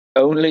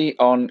only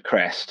on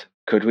Crest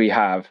could we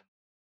have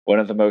one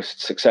of the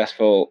most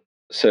successful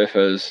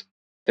surfers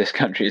this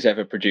country has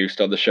ever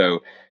produced on the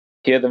show.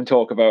 Hear them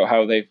talk about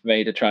how they've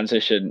made a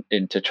transition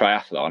into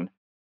triathlon,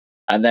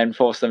 and then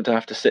force them to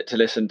have to sit to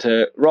listen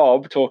to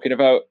Rob talking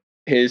about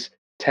his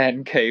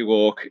 10K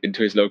walk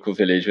into his local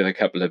village with a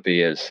couple of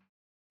beers.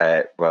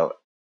 Well,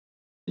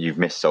 you've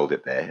missold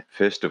it there.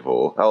 First of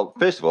all,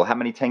 how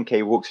many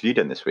 10K walks have you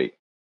done this week?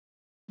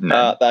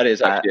 None. That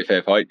is actually a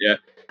fair point, yeah.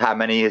 How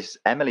many has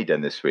Emily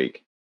done this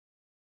week?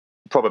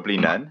 Probably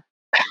none.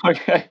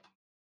 Okay.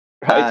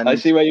 Right, I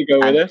see where you go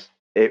with this.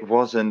 It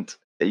wasn't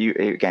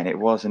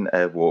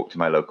a walk to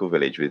my local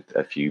village with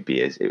a few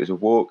beers. It was a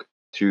walk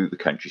through the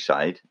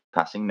countryside,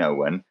 passing no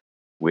one,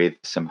 with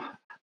some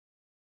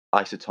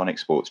isotonic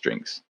sports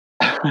drinks.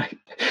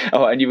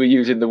 Oh, and you were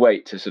using the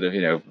weight to sort of,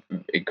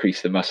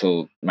 increase the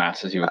muscle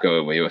mass as you were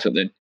going, were you, or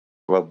something?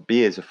 Well,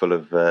 beers are full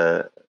of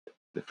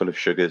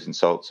sugars and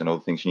salts and all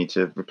the things you need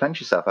to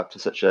replenish yourself up to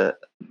such a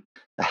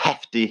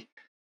hefty.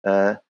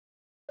 It's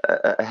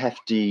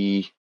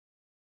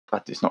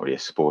not really a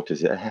sport,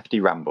 is it? A hefty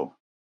ramble.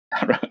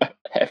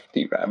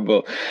 Hefty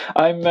ramble.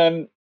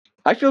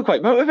 I feel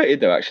quite motivated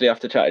though, actually,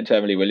 after chatting to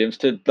Emily Williams,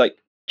 to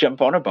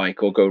jump on a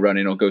bike or go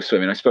running or go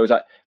swimming. I suppose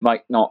I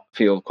might not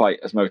feel quite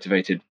as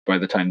motivated by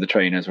the time the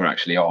trainers were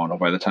actually on, or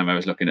by the time I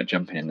was looking at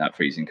jumping in that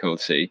freezing cold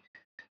sea.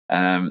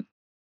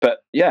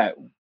 But yeah,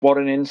 what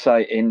an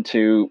insight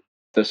into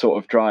the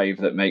sort of drive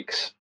that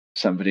makes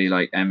somebody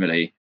like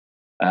Emily,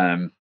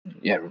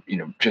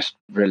 just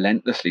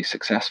relentlessly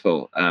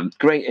successful.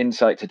 Great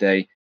insight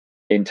today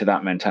into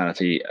that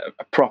mentality.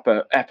 A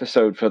proper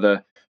episode for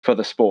the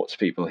sports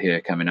people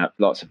here coming up.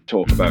 Lots of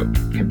talk about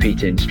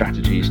competing,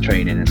 strategies,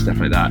 training and stuff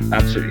like that.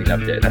 Absolutely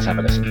loved it. Let's have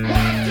a listen.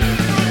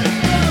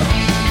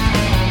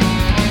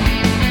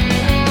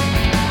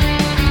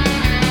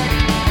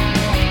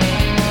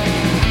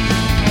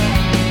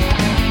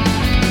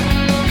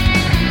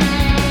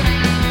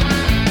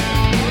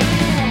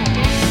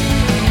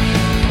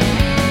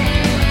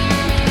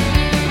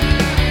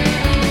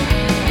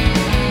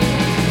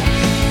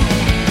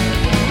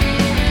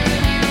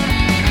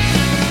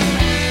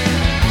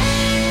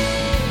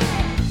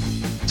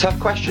 Tough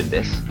question,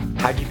 this.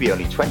 How do you be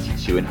only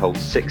 22 and hold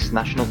 6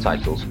 national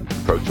titles,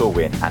 Pro Tour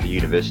win and a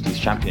university's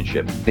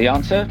championship? The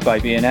answer, by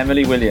being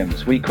Emily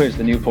Williams. We quiz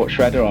the Newport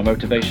Shredder on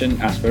motivation,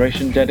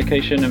 aspiration,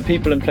 dedication and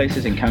people and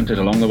places encountered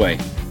along the way.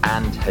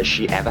 And has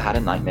she ever had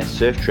a nightmare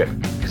surf trip?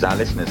 Because our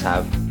listeners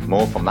have.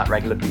 More from that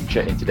regular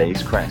feature in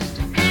today's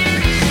Crest.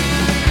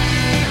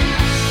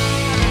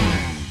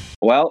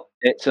 Well,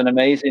 it's an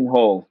amazing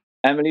haul.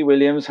 Emily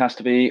Williams has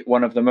to be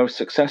one of the most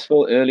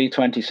successful early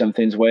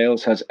 20-somethings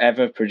Wales has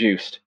ever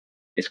produced.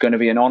 It's going to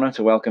be an honour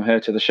to welcome her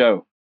to the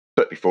show.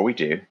 But before we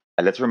do,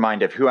 let's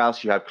remind of who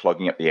else you have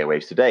clogging up the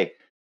airwaves today.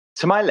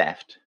 To my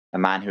left, a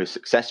man who has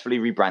successfully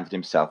rebranded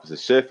himself as a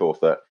surf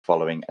author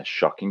following a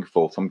shocking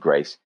fall from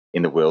grace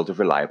in the world of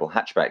reliable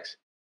hatchbacks.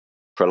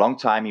 For a long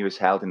time, he was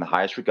held in the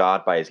highest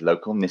regard by his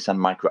local Nissan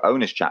Micra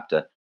Owners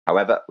chapter,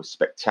 however, was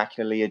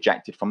spectacularly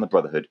ejected from the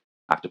Brotherhood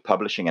after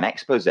publishing an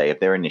expose of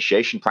their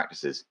initiation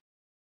practices.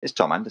 It's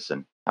Tom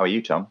Anderson. How are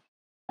you, Tom?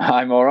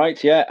 I'm all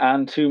right, yeah.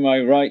 And to my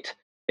right,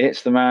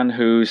 it's the man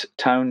whose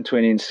town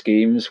twinning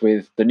schemes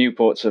with the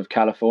Newports of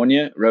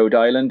California, Rhode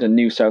Island and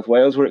New South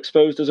Wales were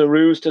exposed as a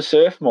ruse to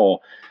surf more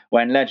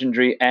when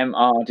legendary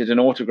MR did an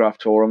autograph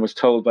tour and was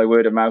told by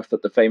word of mouth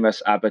that the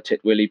famous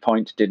Abertitwillie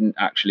Point didn't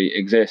actually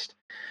exist.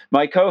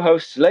 My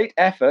co-host's late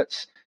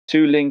efforts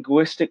to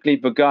linguistically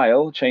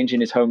beguile changing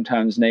his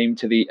hometown's name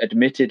to the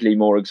admittedly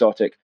more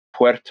exotic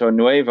Puerto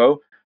Nuevo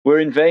were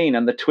in vain,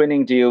 and the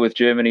twinning deal with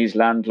Germany's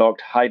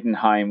landlocked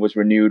Heidenheim was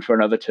renewed for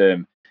another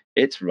term.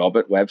 It's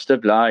Robert Webster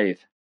Blythe.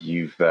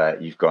 You've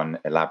gone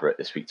elaborate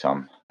this week,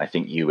 Tom. I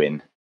think you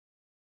win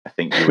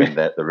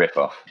the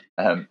riff-off.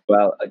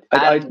 Well,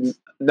 I didn't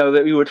know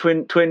that we were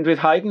twinned with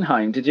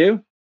Heidenheim, did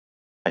you?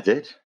 I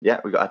did,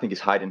 yeah. I think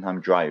it's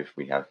Heidenheim Drive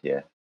we have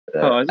here.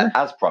 Is it?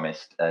 As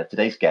promised,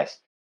 today's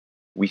guest,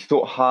 we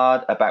thought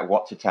hard about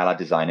what to tell our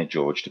designer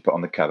George to put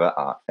on the cover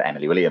art for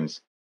Emily Williams.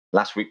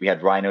 Last week we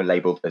had Rhino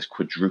labelled as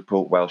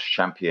quadruple Welsh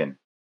champion,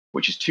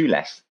 which is 2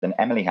 less than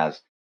Emily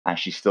has, and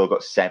she's still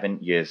got 7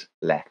 years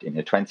left in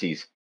her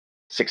 20s.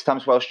 6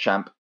 times Welsh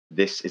champ,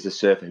 this is a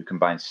surfer who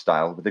combines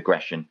style with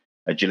aggression,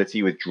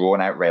 agility with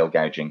drawn-out rail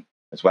gouging,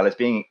 as well as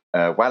being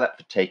well up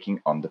for taking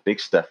on the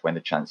big stuff when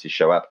the chances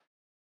show up.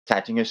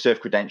 Touting her surf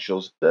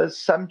credentials does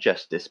some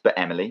justice, but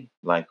Emily,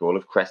 like all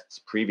of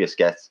Crest's previous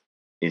guests,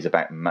 is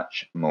about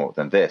much more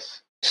than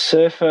this.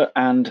 Surfer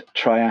and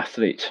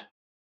triathlete.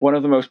 One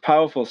of the most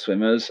powerful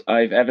swimmers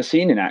I've ever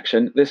seen in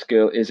action, this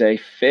girl is a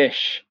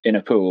fish in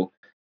a pool.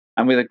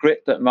 And with a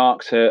grit that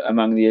marks her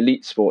among the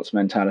elite sports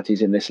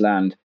mentalities in this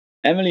land,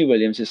 Emily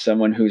Williams is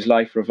someone whose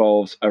life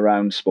revolves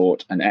around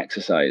sport and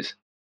exercise.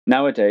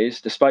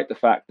 Nowadays, despite the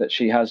fact that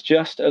she has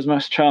just as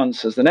much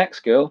chance as the next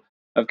girl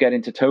of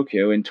getting to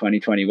Tokyo in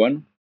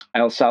 2021,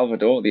 El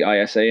Salvador, the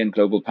ISA and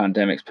global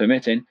pandemics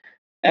permitting,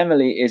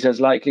 Emily is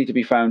as likely to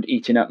be found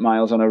eating up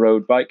miles on a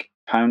road bike,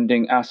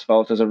 pounding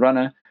asphalt as a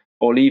runner,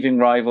 or leaving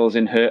rivals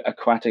in her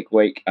aquatic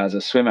wake as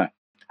a swimmer.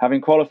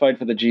 Having qualified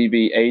for the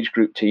GB age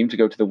group team to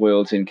go to the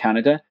Worlds in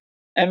Canada,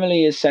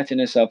 Emily is setting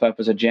herself up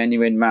as a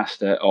genuine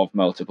master of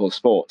multiple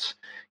sports.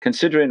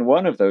 Considering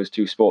one of those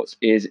two sports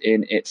is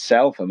in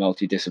itself a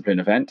multidiscipline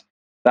event,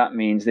 that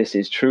means this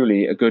is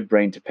truly a good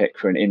brain to pick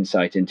for an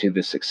insight into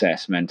the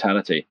success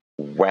mentality.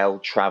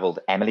 Well-travelled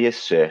Emily has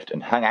surfed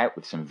and hung out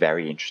with some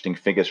very interesting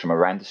figures from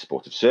around the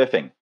sport of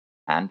surfing.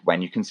 And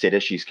when you consider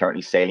she's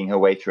currently sailing her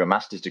way through a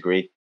master's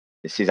degree,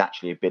 this is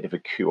actually a bit of a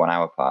coup on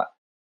our part.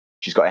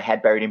 She's got her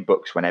head buried in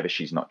books whenever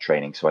she's not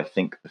training, so I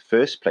think the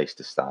first place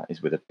to start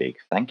is with a big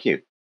thank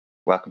you.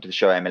 Welcome to the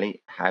show,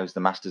 Emily. How's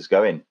the Masters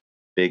going?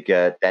 Big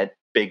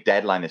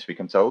deadline this week,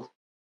 I'm told.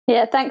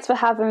 Yeah, thanks for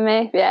having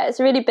me. Yeah, it's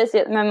really busy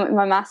at the moment with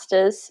my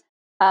Masters.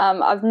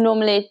 I've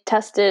normally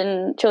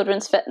tested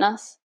children's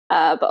fitness,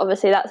 but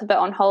obviously that's a bit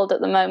on hold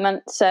at the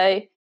moment.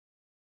 So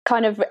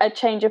kind of a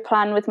change of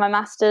plan with my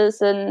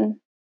Masters, and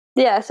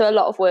yeah, so a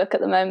lot of work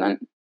at the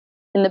moment.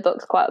 In the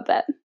books quite a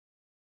bit.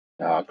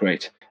 Oh,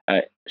 great.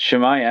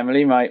 Shwmai,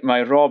 Emily,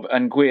 mae Rob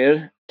yn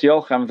gwir.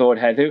 Diolch am ddod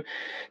heddiw.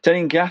 Dyn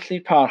ni'n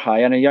gallu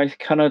parhau yn y iaith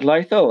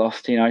cenedlaethol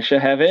os ti'n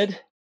eisiau hefyd.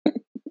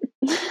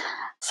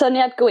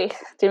 Syniad gwych,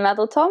 dwi'n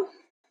meddwl, Tom?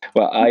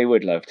 Well, I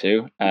would love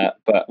to,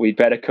 but we'd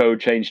better code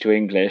change to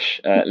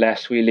English,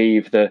 lest we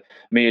leave the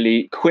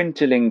merely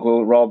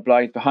quintilingual Rob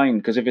Blythe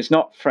behind. Because if it's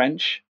not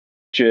French,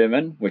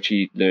 German, which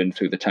he learned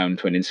through the town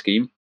twinning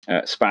scheme,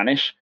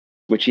 Spanish,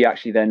 which he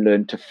actually then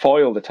learned to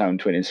foil the town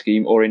twinning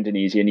scheme, or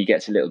Indonesian, he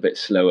gets a little bit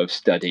slow of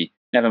study.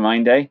 Never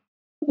mind, eh?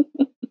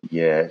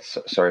 Yeah,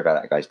 sorry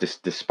about that, guys.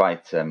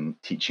 Despite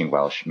teaching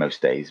Welsh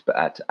most days, but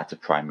at a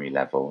primary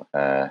level,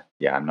 I'm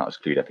not as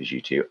clued up as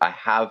you two. I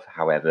have,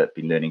 however,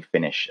 been learning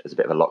Finnish as a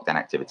bit of a lockdown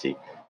activity.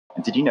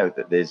 And did you know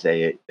that there's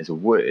a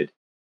word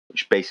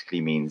which basically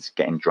means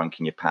getting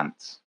drunk in your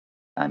pants?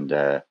 And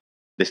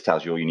this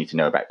tells you all you need to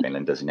know about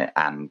Finland, doesn't it?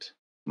 And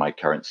my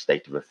current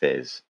state of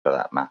affairs, for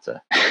that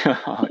matter.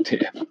 Oh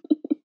dear.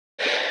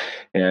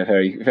 Yeah,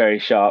 very, very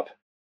sharp.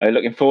 I'm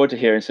looking forward to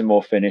hearing some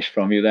more Finnish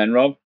from you then,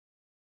 Rob.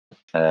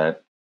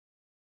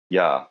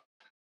 Yeah.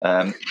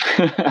 I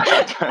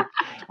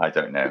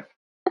don't know.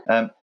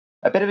 A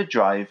bit of a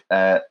drive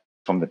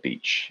from the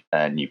beach,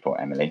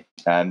 Newport, Emily.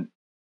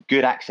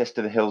 Good access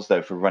to the hills,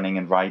 though, for running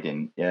and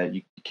riding. You're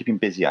keeping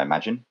busy, I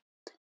imagine.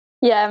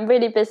 Yeah, I'm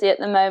really busy at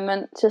the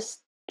moment,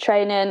 just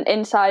training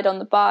inside on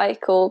the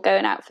bike or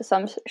going out for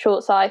some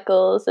short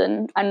cycles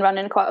and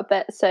running quite a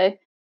bit. So,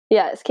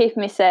 yeah, it's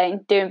keeping me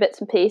sane, doing bits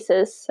and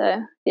pieces.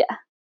 So, yeah.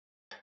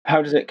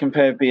 How does it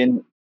compare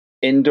being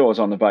indoors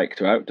on the bike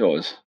to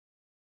outdoors?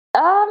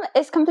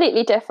 It's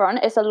completely different.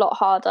 It's a lot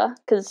harder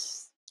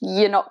because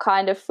you're not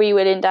kind of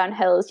freewheeling down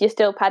hills. You're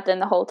still pedaling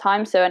the whole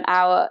time. So an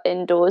hour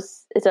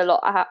indoors is a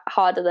lot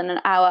harder than an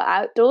hour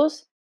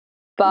outdoors.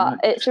 But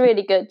it's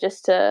really good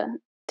just to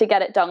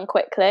get it done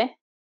quickly.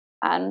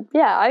 And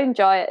yeah, I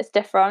enjoy it. It's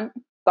different,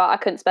 but I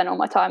couldn't spend all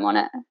my time on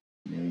it.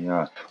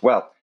 Yeah.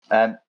 Well,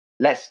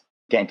 let's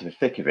get into the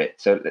thick of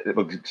it. So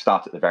we'll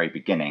start at the very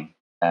beginning.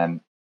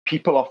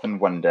 People often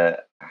wonder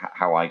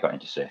how I got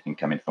into surfing,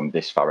 coming from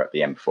this far up the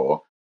M4.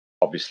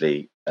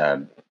 Obviously,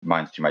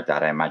 mine's through my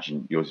dad. I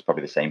imagine yours is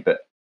probably the same.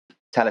 But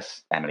tell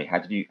us, Emily, how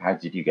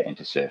did you get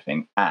into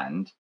surfing,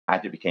 and how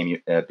did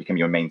it become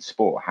your main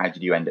sport? How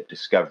did you end up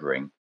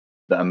discovering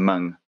that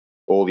among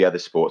all the other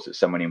sports that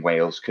someone in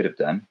Wales could have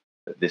done,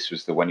 that this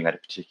was the one you had a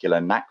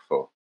particular knack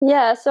for?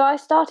 Yeah, so I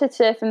started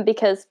surfing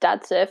because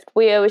Dad surfed.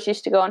 We always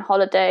used to go on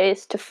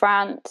holidays to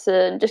France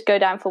and just go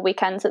down for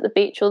weekends at the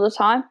beach all the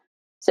time.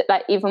 So,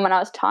 like, even when I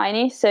was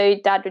tiny, so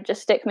Dad would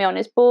just stick me on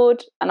his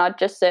board and I'd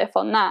just surf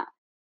on that.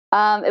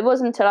 It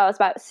wasn't until I was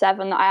about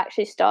 7 that I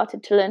actually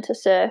started to learn to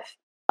surf.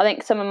 I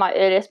think some of my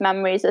earliest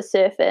memories are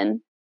surfing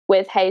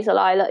with Hazel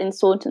Isla in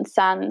Saunton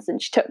Sands, and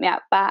she took me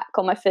out back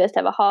on my first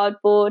ever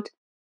hardboard,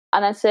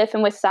 and then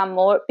surfing with Sam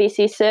Moore at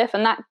BC Surf,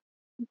 and that,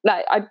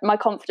 my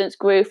confidence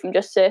grew from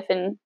just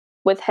surfing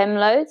with him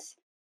loads.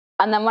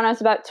 And then when I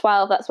was about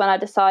 12, that's when I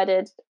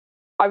decided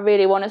I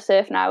really want to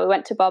surf now. We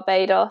went to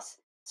Barbados,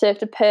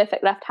 surfed a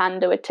perfect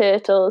left-hander with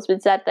turtles,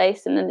 with Zed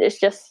Lace, and it's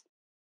just,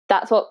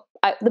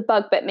 the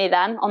bug bit me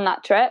then on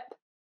that trip.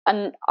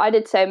 And I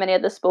did so many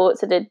other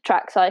sports. I did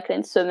track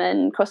cycling,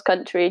 swimming,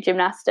 cross-country,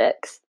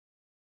 gymnastics.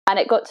 And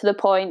it got to the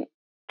point,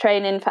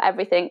 training for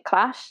everything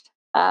clashed.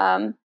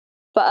 But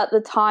at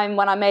the time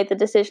when I made the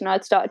decision,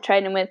 I'd started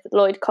training with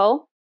Lloyd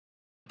Cole.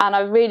 And I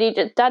really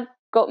just, Dad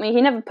got me,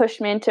 he never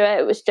pushed me into it.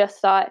 It was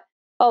just like,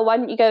 oh, why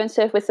don't you go and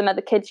surf with some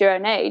other kids your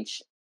own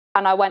age?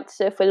 And I went to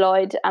surf with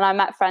Lloyd, and I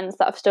met friends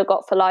that I've still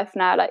got for life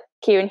now. Like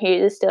Kieran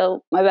Hughes is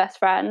still my best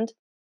friend.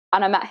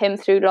 And I met him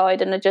through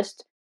Lloyd, and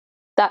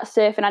that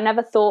surfing, I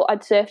never thought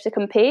I'd surf to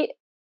compete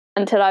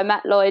until I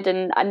met Lloyd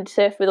and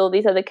surfed with all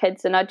these other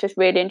kids, and I just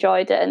really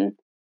enjoyed it. And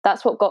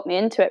that's what got me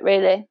into it,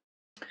 really.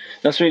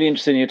 That's really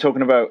interesting. You're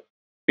talking about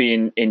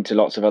being into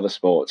lots of other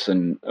sports,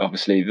 and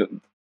obviously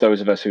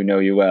those of us who know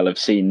you well have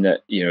seen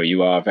that,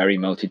 you are very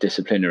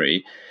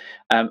multidisciplinary.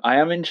 I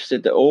am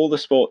interested that all the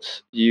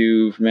sports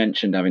you've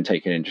mentioned having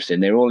taken interest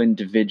in, they're all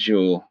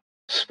individual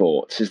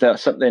sports. Is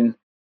that something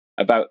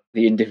about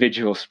the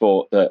individual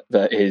sport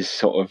that is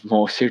sort of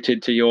more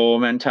suited to your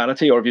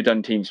mentality, or have you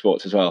done team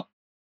sports as well?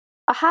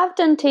 I have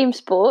done team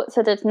sports.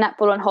 I did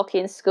netball and hockey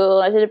in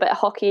school. I did a bit of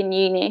hockey in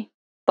uni,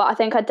 but I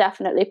think I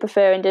definitely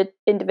prefer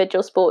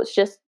individual sports.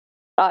 Just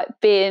like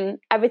being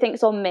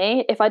everything's on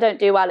me. If I don't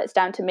do well, it's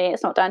down to me.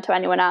 It's not down to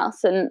anyone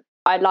else, and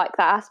I like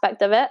that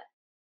aspect of it.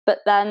 But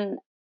then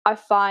I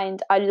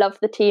find I love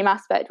the team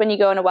aspect. When you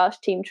go on a Welsh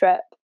team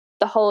trip,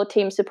 the whole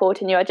team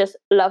supporting you. I just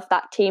love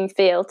that team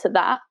feel to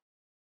that.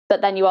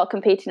 But then you are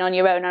competing on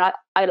your own, and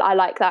I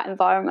like that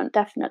environment,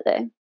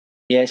 definitely.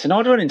 Yeah, it's an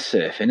odd one in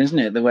surfing, isn't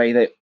it? The way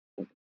that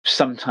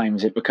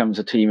sometimes it becomes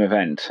a team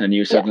event, and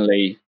you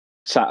suddenly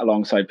sat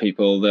alongside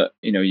people that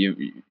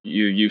you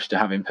used to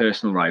having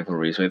personal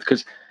rivalries with.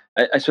 Because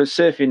I suppose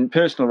surfing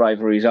personal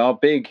rivalries are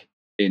big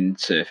in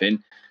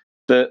surfing.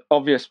 The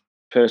obvious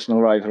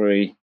personal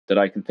rivalry that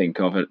I can think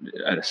of at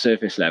a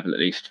surface level, at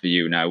least for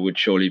you now, would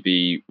surely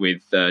be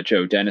with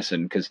Jo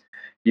Dennison, because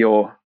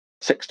you're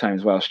 6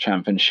 times Welsh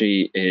champ, and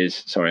she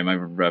is. Sorry, am I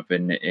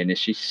rubbing it in? Is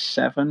she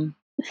 7?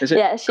 Is it?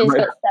 Yeah, she's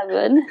got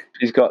 7.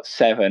 She's got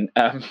 7.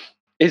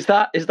 Is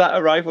that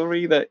a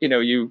rivalry that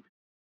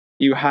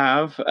you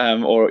have,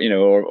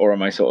 or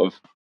am I sort of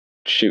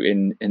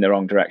shooting in the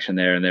wrong direction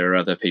there? And there are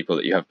other people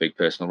that you have big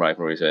personal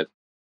rivalries with.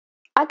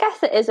 I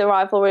guess it is a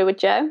rivalry with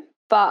Jo,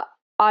 but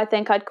I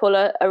think I'd call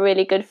her a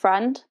really good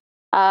friend.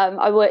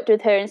 I worked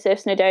with her in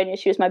Surf Snowdonia.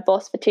 She was my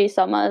boss for 2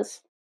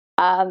 summers.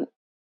 And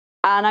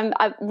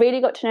I really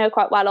got to know her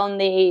quite well on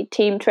the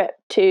team trip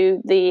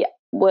to the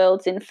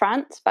Worlds in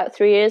France about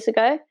 3 years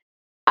ago.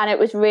 And it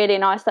was really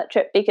nice, that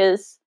trip,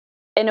 because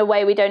in a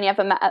way we'd only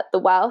ever met at the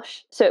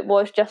Welsh, so it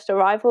was just a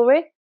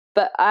rivalry.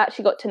 But I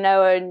actually got to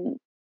know her, and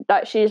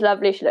like, she's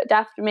lovely. She looked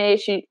after me.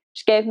 She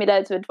gave me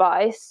loads of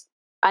advice,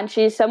 and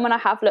she's someone I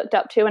have looked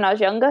up to when I was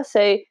younger.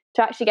 So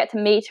to actually get to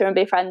meet her and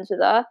be friends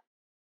with her,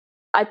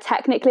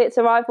 technically it's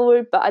a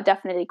rivalry, but I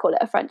definitely call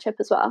it a friendship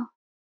as well.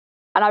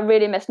 And I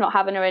really miss not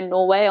having her in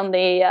Norway on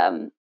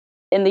the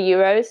in the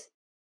Euros.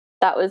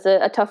 That was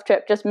a tough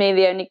trip, just me,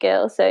 the only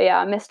girl. So yeah,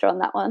 I missed her on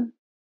that one.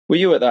 Were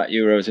you at that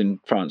Euros in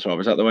France, Rob?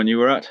 Was that the one you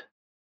were at?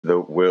 The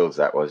Worlds,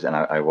 that was, and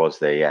I was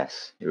there.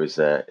 Yes, it was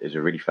a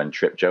really fun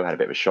trip. Jo had a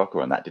bit of a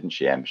shocker on that, didn't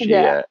she? She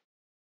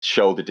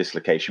shoulder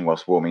dislocation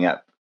whilst warming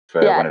up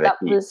for one of their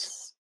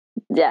heats.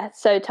 Was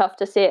so tough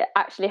to see it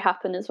actually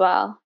happen as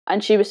well.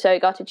 And she was so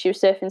gutted. She was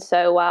surfing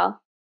so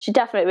well. She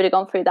definitely would have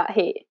gone through that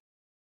heat,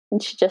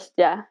 and she just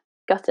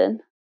gutted.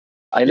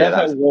 I love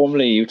how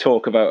warmly you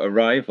talk about a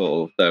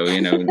rival, though.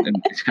 And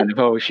it's kind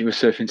of, she was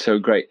surfing so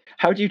great.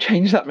 How do you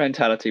change that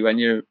mentality when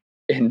you're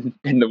in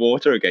the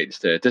water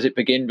against her? Does it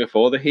begin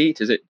before the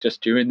heat? Is it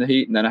just during the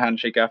heat and then a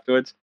handshake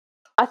afterwards?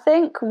 I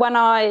think when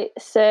I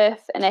surf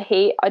in a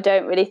heat, I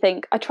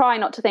try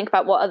not to think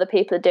about what other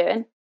people are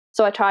doing.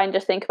 So I try and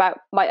just think about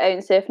my own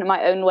surfing and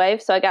my own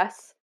wave. So I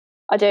guess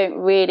I don't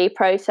really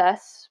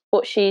process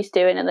what she's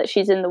doing and that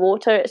she's in the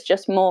water. It's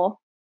just more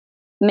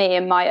me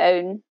and my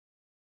own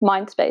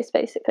mind space,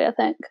 basically, I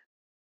think.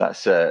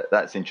 That's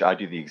interesting. I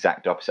do the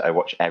exact opposite. I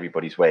watch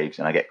everybody's waves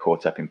and I get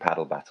caught up in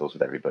paddle battles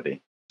with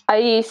everybody. I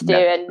used to,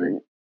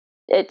 and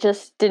it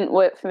just didn't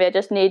work for me. I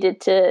just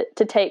needed to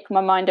take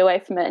my mind away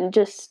from it and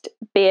just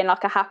be in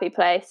like a happy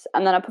place,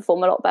 and then I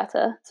perform a lot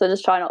better. So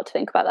just try not to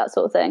think about that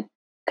sort of thing.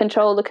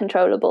 Control the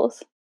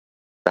controllables.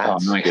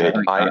 That's nice. Good.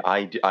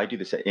 I do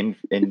this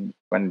in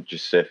when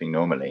just surfing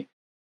normally.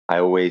 I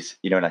always,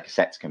 like a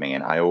set's coming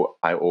in, I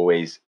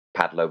always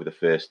paddle over the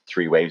first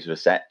 3 waves of a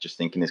set, just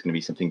thinking there's going to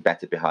be something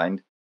better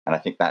behind. And I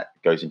think that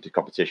goes into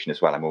competition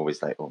as well. I'm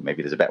always like,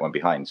 maybe there's a better one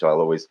behind.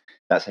 So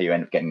that's how you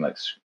end up getting like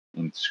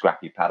in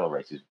scrappy paddle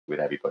races with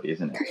everybody,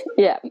 isn't it?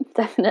 Yeah,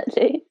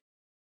 definitely.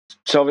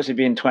 So obviously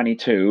being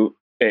 22,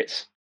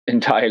 it's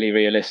entirely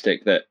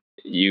realistic that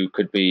you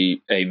could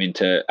be aiming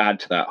to add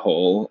to that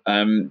haul.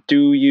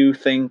 Do you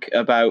think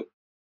about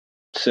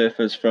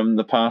surfers from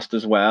the past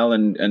as well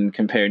and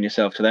comparing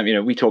yourself to them?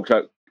 We talked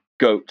about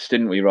GOATs,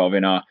 didn't we, Rob,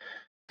 in our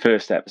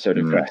first episode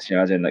of Crest,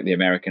 as in like the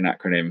American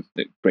acronym,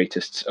 the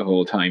greatest of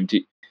all time.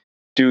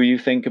 Do you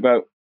think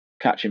about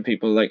catching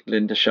people like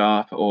Linda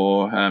Sharp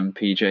or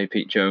PJ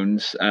Pete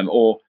Jones,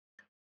 or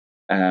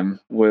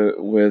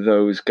were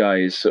those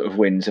guys sort of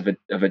wins of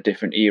a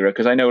different era?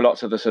 Because I know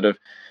lots of the sort of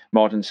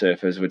modern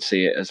surfers would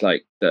see it as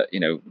like that,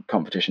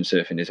 competition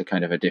surfing is a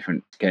kind of a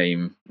different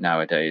game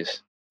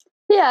nowadays.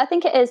 Yeah, I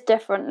think it is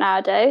different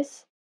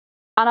nowadays.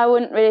 And I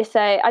wouldn't really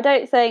say, I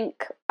don't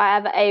think I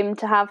ever aimed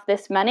to have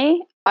this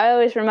many. I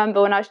always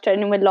remember when I was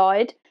training with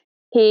Lloyd,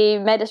 he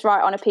made us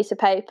write on a piece of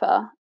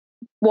paper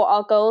what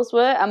our goals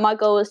were. And my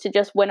goal was to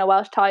just win a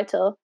Welsh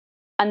title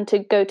and to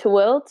go to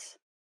Worlds.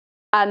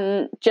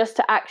 And just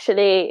to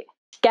actually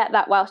get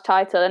that Welsh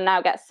title and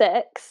now get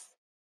 6,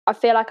 I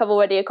feel like I've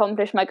already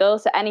accomplished my goal.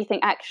 So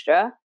anything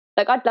extra,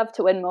 like I'd love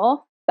to win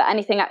more, but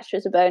anything extra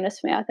is a bonus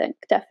for me, I think,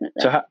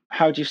 definitely. So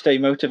how do you stay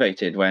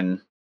motivated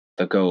when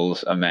the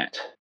goals are met?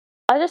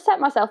 I just set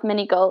myself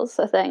mini goals,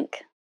 I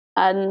think.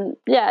 And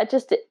yeah,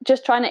 just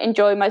trying to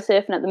enjoy my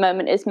surfing at the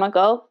moment is my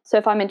goal. So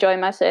if I'm enjoying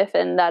my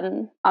surfing,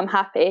 then I'm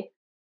happy.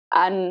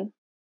 And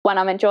when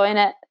I'm enjoying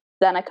it,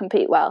 then I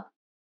compete well.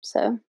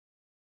 So.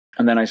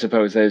 And then I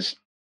suppose there's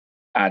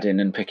adding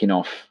and picking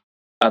off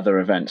other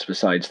events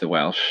besides the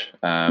Welsh.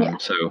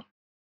 So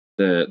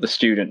the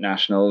student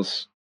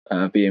nationals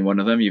being one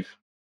of them. You've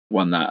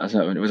won that. Was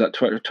that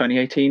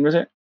 2018? Was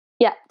it?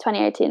 Yeah,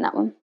 2018. That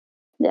one.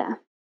 Yeah,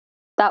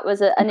 that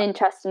was an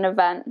interesting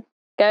event.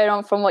 Going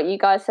on from what you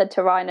guys said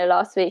to Rhino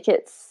last week,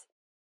 it's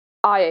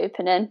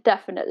eye-opening,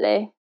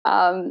 definitely.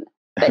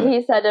 But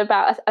he said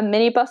about a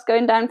minibus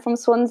going down from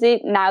Swansea.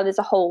 Now there's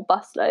a whole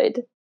busload.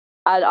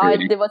 And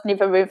Really? there wasn't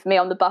even room for me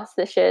on the bus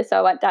this year, so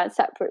I went down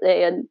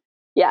separately. And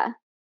yeah,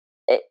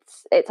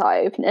 it's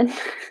eye-opening.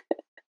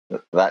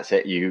 That's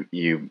it.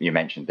 You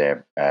mentioned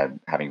there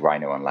having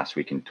Rhino on last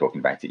week and talking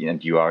about it,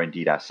 and you are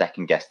indeed our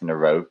second guest in a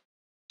row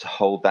to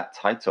hold that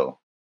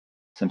title.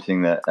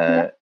 Something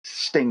that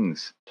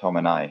stings Tom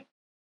and I.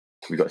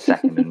 We got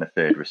second and the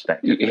third,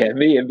 respectively. Yeah,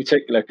 me in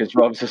particular, because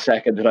Rob's a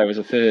second and I was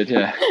a third.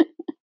 Yeah.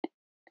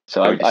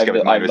 So I'm by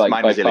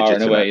far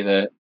and away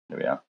there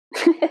we are.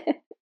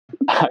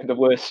 I'm the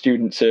worst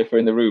student surfer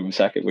in the room.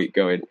 Second week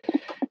going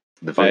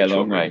by a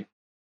long way.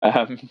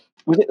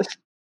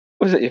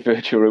 Was it your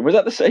virtual room? Was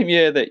that the same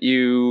year that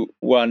you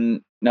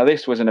won? Now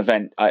this was an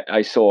event.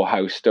 I saw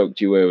how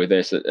stoked you were with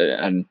this,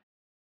 and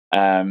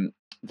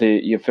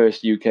your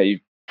first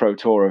UK Pro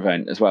Tour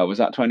event as well. Was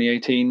that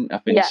 2018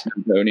 up in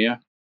Snowdonia?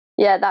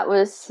 Yeah, that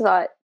was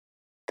like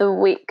the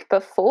week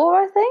before,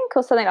 I think,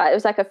 or something like that. It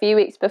was like a few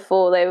weeks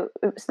before. It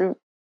was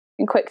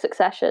in quick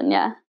succession.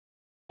 Yeah.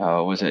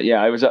 Oh, was it?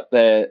 Yeah, I was up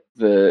there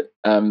the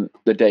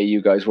day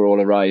you guys were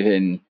all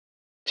arriving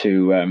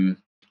to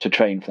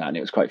train for that, and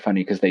it was quite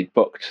funny because they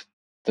booked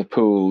the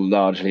pool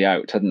largely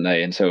out, hadn't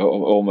they? And so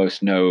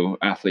almost no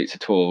athletes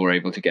at all were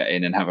able to get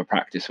in and have a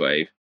practice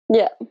wave.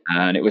 Yeah.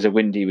 And it was a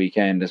windy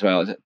weekend as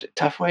well. It was a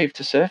tough wave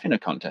to surf in a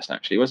contest,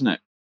 actually, wasn't it?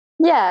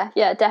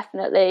 Yeah,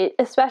 definitely.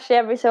 Especially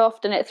every so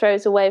often it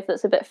throws a wave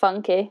that's a bit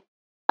funky.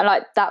 And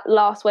like that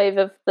last wave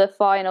of the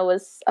final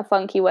was a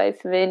funky wave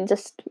for me, and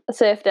just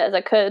surfed it as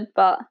I could.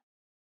 But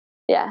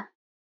yeah.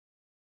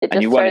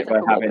 And you won it by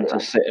having to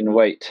sit and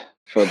wait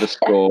for the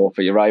score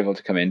for your rival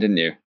to come in, didn't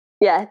you?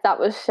 Yeah, that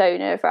was so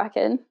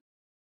nerve-wracking.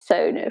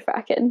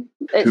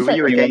 Who were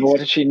you against? What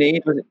did she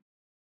need?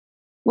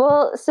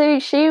 Well, so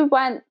she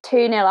went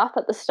 2-0 up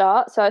at the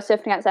start. So I was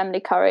surfing against Emily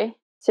Curry.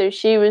 So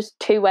she was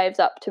 2 waves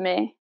up to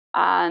me.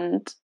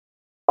 And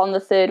on the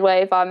third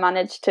wave, I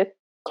managed to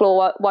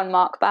claw 1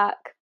 mark back.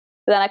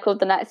 But then I clawed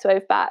the next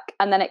wave back.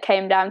 And then it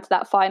came down to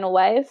that final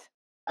wave.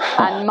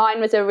 And mine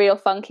was a real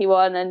funky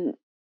one. And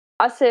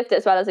I surfed it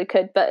as well as I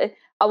could, but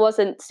I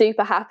wasn't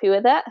super happy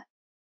with it.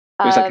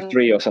 It was like a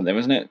 3 or something,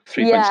 wasn't it?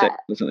 3.6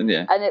 or something,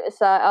 yeah. And it was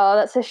like, oh,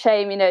 that's a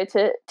shame,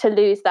 to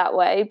lose that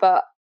way.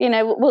 But,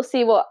 we'll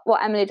see what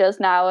Emily does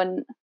now.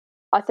 And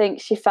I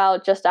think she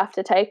fell just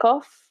after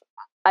takeoff.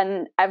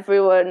 And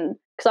everyone,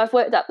 because I've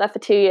worked up there for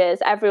 2 years,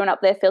 everyone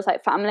up there feels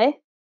like family.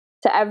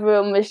 So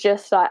everyone was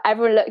just like,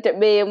 everyone looked at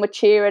me and were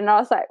cheering. And I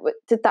was like,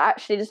 did that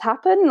actually just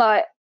happen?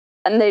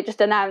 And they just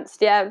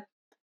announced,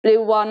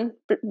 Blue won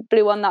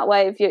that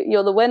wave,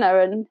 you're the winner.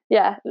 And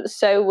yeah, it was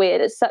so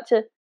weird. It's such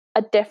a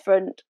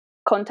different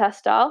contest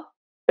style,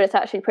 but it's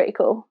actually pretty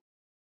cool.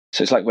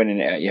 So it's like winning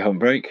it at your home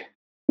break?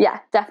 Yeah,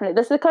 definitely.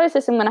 This is the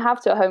closest I'm going to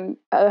have to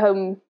a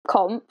home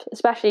comp,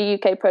 especially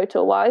UK Pro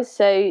Tour wise.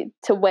 So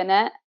to win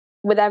it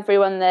with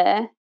everyone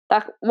there,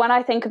 like when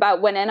I think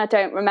about winning, I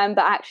don't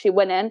remember actually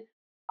winning.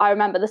 I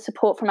remember the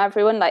support from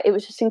everyone. Like it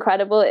was just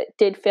incredible. It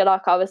did feel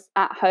like I was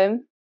at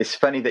home. It's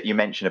funny that you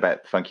mentioned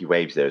about funky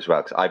waves there as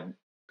well, because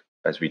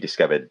as we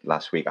discovered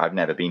last week, I've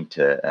never been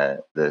to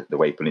the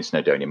wave pool in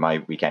Snowdonia.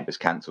 My weekend was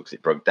cancelled because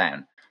it broke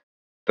down.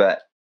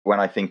 But when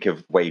I think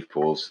of wave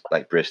pools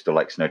like Bristol,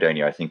 like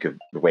Snowdonia, I think of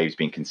the waves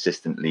being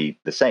consistently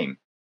the same.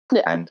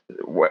 Yeah. And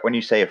when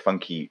you say a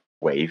funky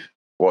wave,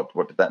 what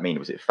did that mean?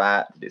 Was it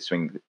fat? Did it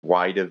swing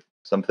wide of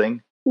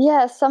something?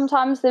 Yeah,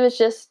 sometimes there was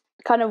just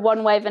kind of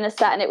one wave in a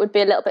set and it would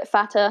be a little bit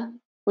fatter,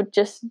 would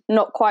just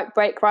not quite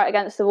break right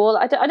against the wall.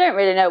 I don't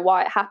really know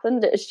why it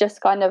happened. It was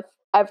just kind of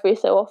every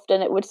so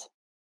often it would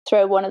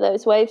throw one of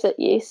those waves at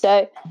you.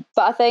 So,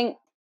 but I think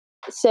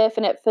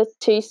surfing it for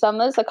 2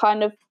 summers, I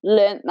kind of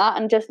learnt that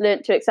and just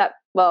learnt to accept,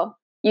 well,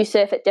 you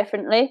surf it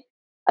differently.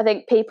 I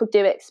think people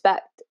do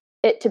expect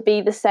it to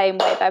be the same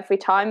wave every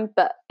time,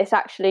 but it's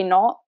actually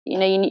not.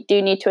 You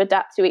do need to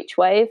adapt to each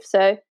wave.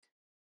 So,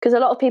 because a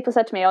lot of people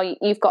said to me, oh,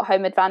 you've got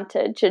home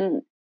advantage.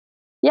 And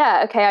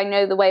yeah, okay, I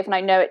know the wave and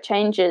I know it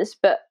changes,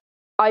 but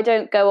I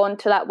don't go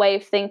onto that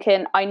wave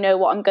thinking I know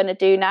what I'm going to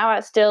do now. I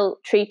still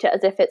treat it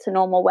as if it's a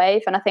normal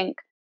wave. And I think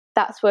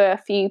that's where a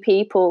few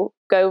people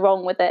go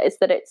wrong with it, is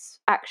that it's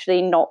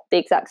actually not the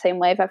exact same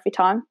wave every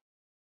time.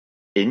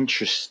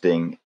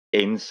 Interesting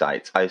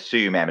insights. I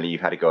assume, Emily,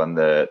 you've had to go on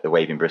the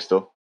wave in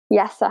Bristol?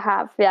 Yes, I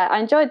have. Yeah, I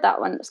enjoyed that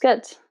one. It was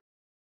good.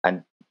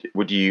 And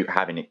would you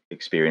have an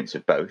experience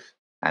of both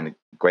and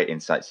great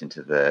insights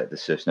into the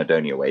Surf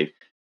Snowdonia wave?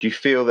 Do you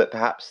feel that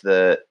perhaps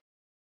the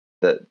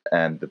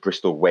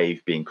Bristol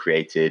wave being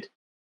created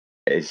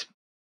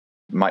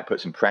might put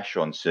some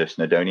pressure on Surf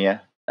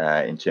Snowdonia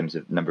in terms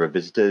of number of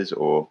visitors,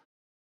 or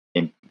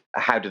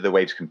how do the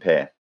waves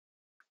compare?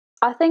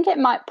 I think it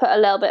might put a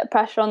little bit of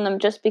pressure on them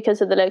just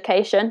because of the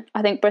location.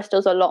 I think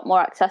Bristol's a lot more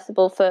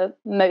accessible for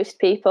most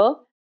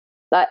people.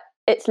 Like,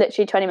 it's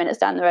literally 20 minutes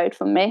down the road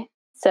from me.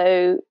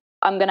 So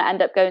I'm going to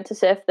end up going to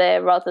surf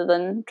there rather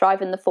than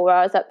driving the 4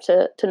 hours up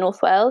to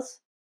North Wales.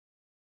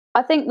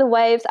 I think the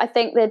waves, I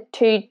think they're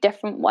two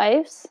different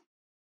waves.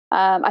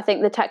 I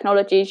think the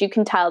technologies, you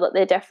can tell that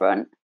they're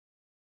different.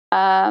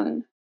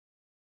 I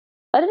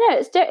don't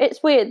know,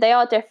 it's weird. They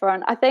are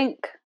different. I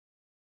think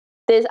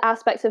there's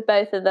aspects of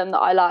both of them that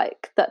I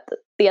like that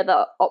the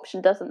other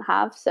option doesn't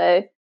have.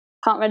 So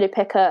can't really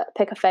pick a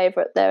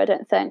favourite there, I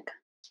don't think.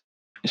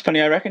 It's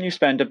funny, I reckon you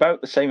spend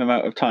about the same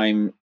amount of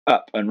time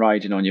up and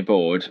riding on your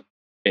board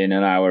in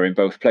an hour in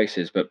both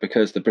places, but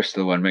because the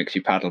Bristol one makes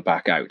you paddle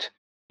back out,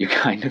 you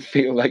kind of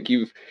feel like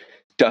you've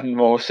done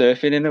more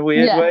surfing in a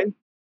weird way.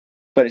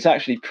 But it's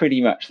actually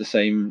pretty much the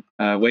same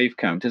wave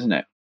count, isn't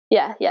it?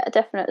 Yeah,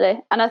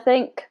 definitely. And I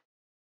think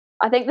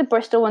the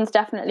Bristol one's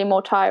definitely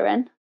more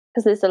tiring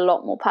because there's a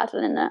lot more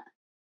paddling in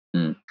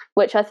it.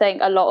 Which I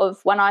think a lot of,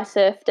 when I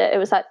surfed it, it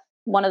was like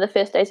one of the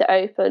first days it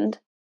opened,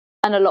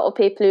 and a lot of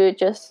people who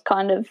just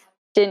kind of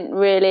didn't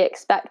really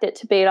expect it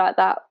to be like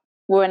that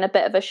were in a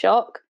bit of a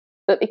shock.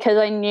 But because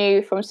I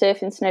knew from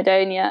surfing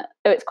Snowdonia,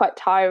 it's quite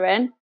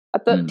tiring, I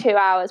booked 2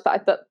 hours, but I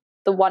booked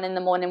the 1 in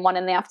the morning, 1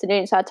 in the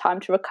afternoon, so I had time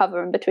to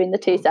recover in between the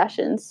 2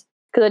 sessions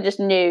because I just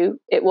knew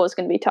it was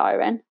going to be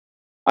tiring.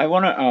 I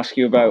want to ask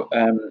you about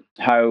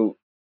how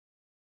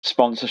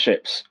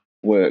sponsorships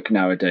work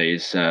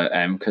nowadays,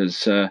 Em,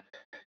 because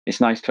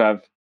it's nice to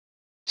have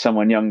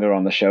someone younger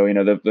on the show. You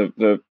know,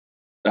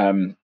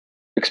 the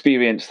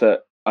experience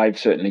that I've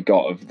certainly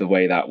got of the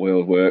way that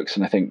world works,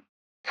 and I think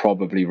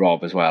probably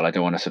Rob as well. I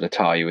don't want to sort of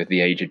tar you with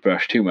the aged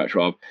brush too much,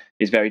 Rob.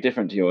 Is very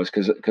different to yours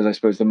because I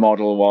suppose the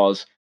model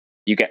was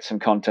you get some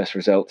contest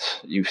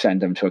results, you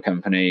send them to a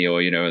company, or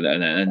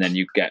and then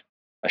you get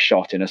a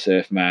shot in a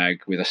surf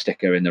mag with a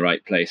sticker in the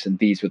right place, and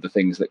these were the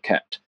things that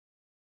kept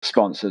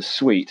sponsors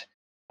sweet.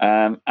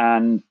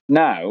 And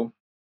now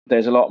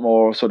there's a lot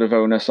more sort of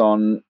onus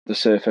on the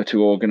surfer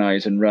to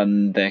organise and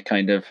run their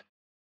kind of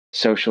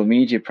social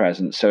media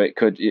presence. So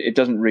it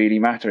doesn't really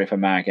matter if a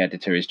mag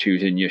editor is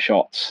choosing your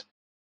shots,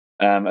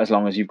 as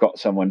long as you've got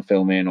someone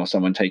filming or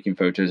someone taking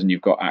photos and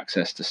you've got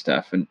access to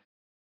stuff. And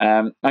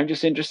I'm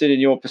just interested in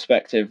your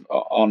perspective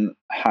on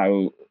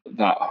how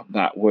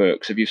that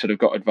works. Have you sort of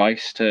got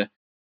advice to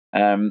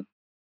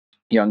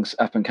young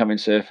up and coming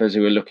surfers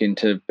who are looking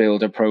to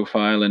build a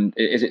profile, and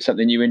is it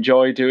something you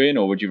enjoy doing,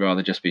 or would you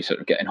rather just be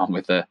sort of getting on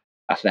with the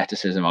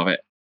athleticism of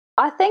it?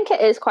 I think it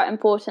is quite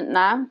important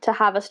now to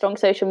have a strong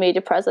social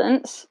media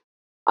presence.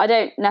 I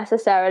don't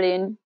necessarily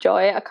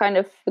enjoy it. I kind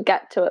of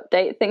forget to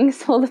update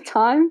things all the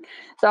time,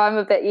 so I'm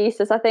a bit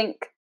useless. I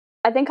think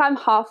I'm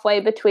halfway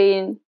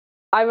between.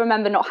 I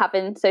remember not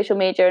having social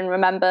media, and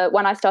remember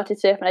when I started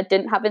surfing I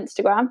didn't have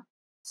Instagram.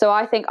 So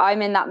I think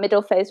I'm in that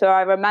middle phase where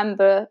I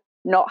remember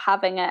not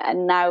having it,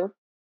 and now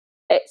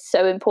it's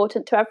so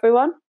important to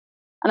everyone.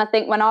 And I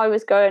think when I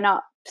was growing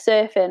up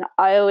surfing,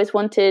 I always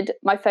wanted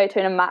my photo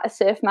in a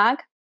surf mag,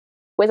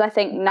 whereas I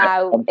think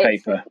now on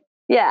paper.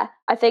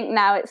 I think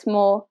now it's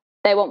more,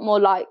 they want more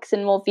likes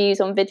and more views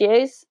on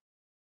videos.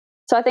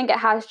 So I think it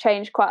has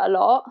changed quite a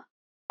lot.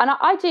 And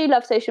I do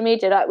love social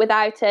media. Like,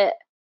 without it,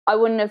 I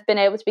wouldn't have been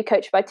able to be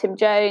coached by Tim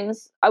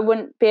Jones. I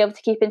wouldn't be able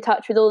to keep in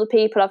touch with all the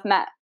people I've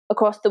met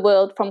across the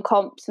world from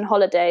comps and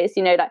holidays,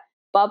 like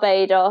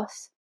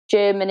Barbados,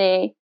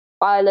 Germany,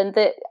 Ireland,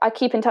 that I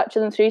keep in touch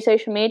with them through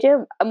social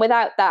media. And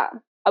without that,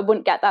 I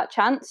wouldn't get that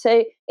chance.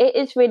 So it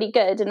is really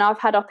good. And I've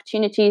had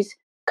opportunities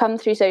come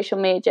through social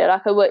media.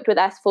 Like, I worked with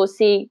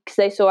S4C because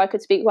they saw I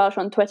could speak Welsh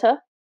on Twitter.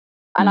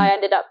 And I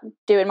ended up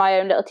doing my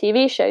own little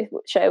TV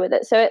show with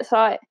it. So it's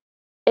like,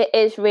 it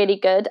is really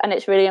good and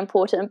it's really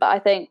important. But I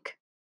think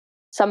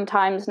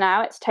sometimes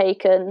now it's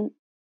taken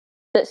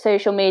that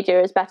social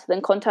media is better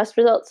than contest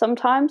results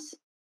sometimes.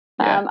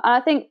 And I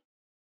think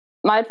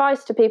my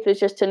advice to people is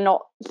just to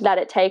not let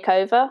it take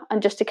over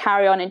and just to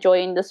carry on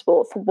enjoying the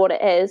sport for what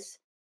it is,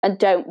 and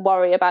don't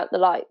worry about the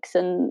likes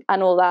and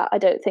all that. I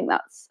don't think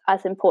that's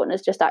as important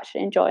as just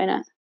actually enjoying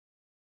it.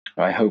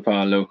 I hope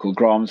our local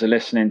Groms are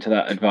listening to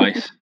that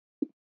advice.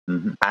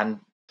 Mm-hmm. And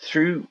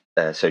through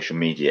social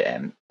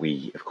media,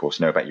 we of course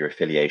know about your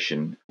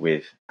affiliation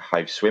with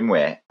Hive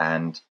Swimwear,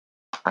 and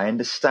I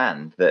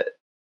understand that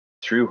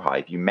through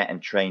Hive you met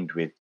and trained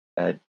with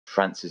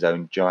France's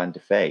own Johanne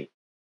Defay.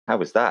 How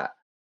was that?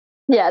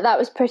 Yeah, that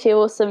was pretty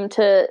awesome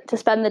to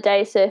spend the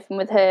day surfing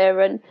with her,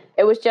 and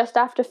it was just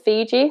after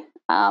Fiji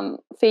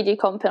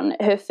comp on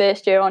her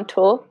first year on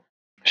tour.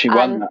 She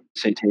won that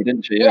CT,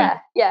 didn't she? Yeah,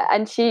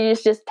 and she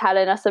was just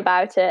telling us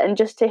about it, and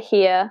just to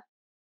hear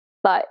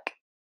like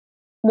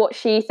what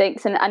she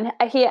thinks and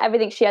I hear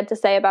everything she had to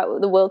say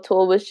about the world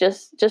tour was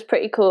just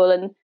pretty cool.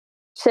 And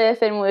we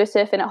were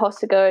surfing at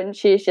Hossegor, and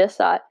she's just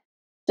like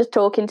just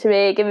talking to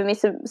me, giving me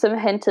some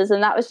hinters,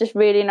 and that was just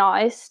really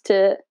nice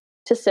to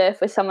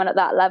surf with someone at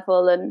that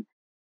level.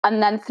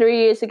 And then 3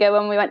 years ago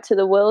when we went to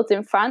the Worlds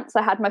in France,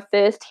 I had my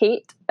first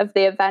heat of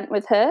the event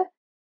with her,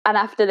 And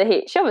after the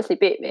heat, she obviously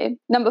beat me,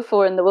 number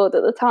 4 in the world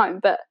at the time.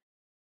 But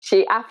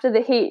after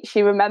the heat,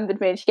 she remembered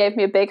me and she gave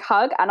me a big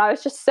hug. And I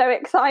was just so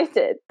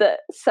excited that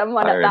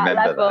someone at that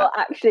level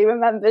actually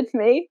remembered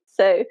me.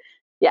 So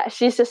yeah,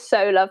 she's just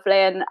so lovely.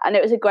 And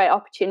it was a great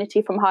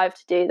opportunity from Hive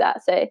to do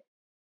that. So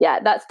yeah,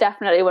 that's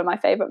definitely one of my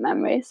favourite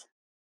memories.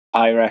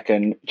 I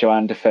reckon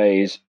Joanne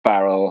Defay's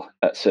barrel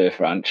at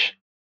Surf Ranch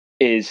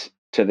is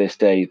to this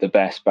day the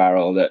best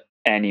barrel that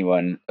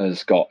anyone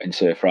has got in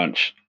Surf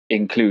Ranch,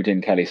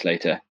 including Kelly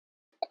Slater.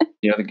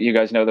 You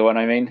guys know the one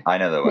I mean? I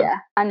know the one. Yeah,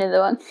 I know the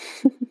one.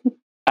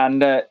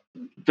 And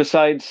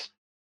besides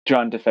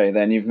Joanne Defay,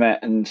 then you've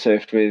met and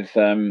surfed with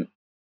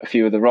a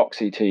few of the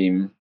Roxy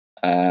team,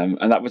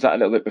 and that was a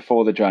little bit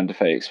before the Joanne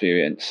Defay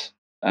experience.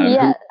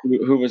 Yeah.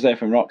 Who was there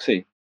from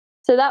Roxy?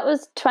 So that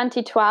was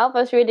 2012. I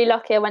was really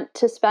lucky. I went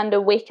to spend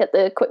a week at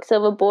the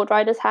Quicksilver Board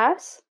Riders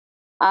house.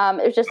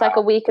 It was just like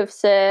a week of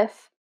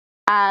surf,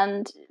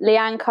 and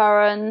Leanne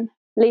Curran,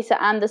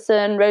 Lisa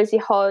Anderson, Rosie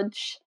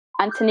Hodge,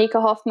 and Tanika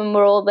Hoffman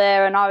were all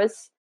there. And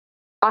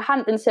I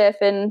hadn't been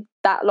surfing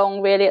that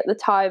long really at the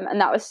time,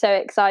 and that was so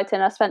exciting.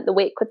 I spent the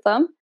week with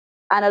them,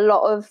 and a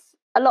lot of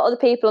the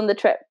people on the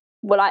trip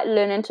were like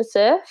learning to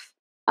surf,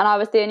 and I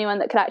was the only one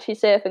that could actually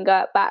surf and go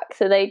out back.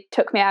 So they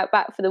took me out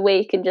back for the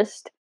week and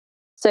just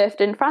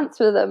surfed in France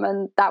with them,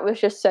 and that was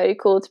just so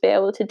cool to be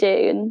able to do.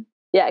 And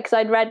yeah, because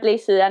I'd read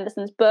Lisa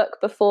Anderson's book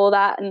before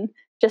that, and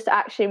just to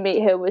actually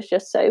meet her was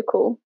just so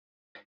cool.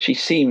 She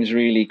seems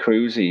really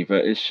cruisy,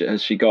 but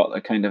has she got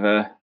a kind of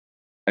a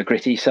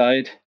gritty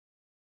side?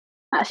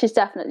 She's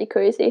definitely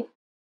cruisy.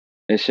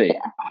 Is she?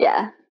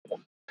 Yeah.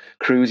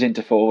 Cruise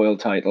into 4 world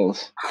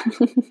titles.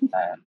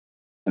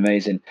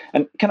 Amazing.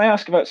 And can I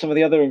ask about some of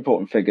the other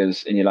important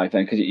figures in your life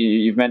then? Because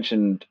you've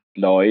mentioned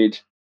Lloyd,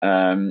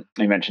 you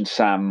mentioned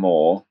Sam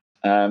Moore.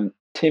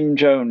 Tim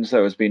Jones,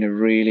 though, has been a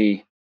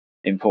really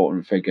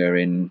important figure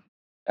in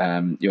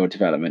your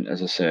development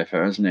as a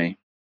surfer, hasn't he?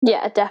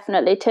 Yeah,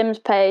 definitely. Tim's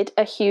played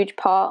a huge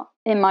part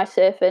in my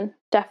surfing.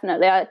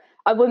 Definitely.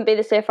 I wouldn't be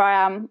the surfer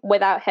I am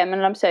without him,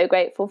 and I'm so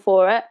grateful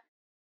for it.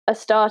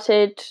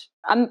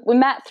 We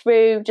met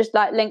through just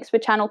like links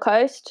with Channel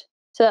Coast.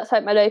 So that's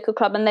like my local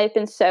club, and they've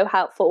been so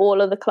helpful,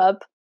 all of the club.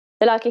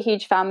 They're like a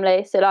huge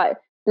family. So like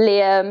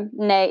Liam,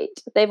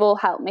 Nate, they've all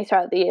helped me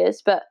throughout the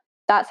years. But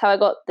that's how I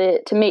got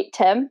to meet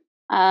Tim.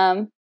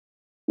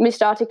 We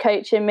started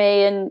coaching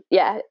me, and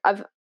yeah,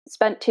 I've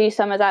spent 2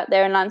 summers out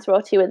there in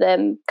Lanzarote with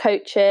him,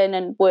 coaching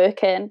and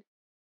working.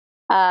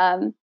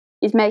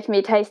 He's making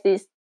me taste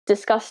these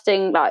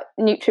disgusting like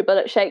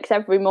NutriBullet shakes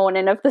every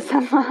morning of the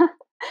summer.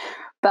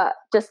 But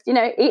just,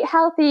 eat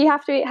healthy. You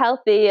have to eat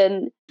healthy.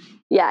 And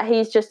yeah,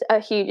 he's just a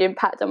huge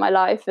impact on my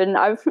life. And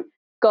I've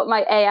got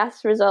my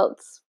AS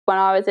results when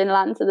I was in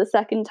Lanza the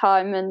second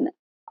time, and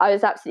I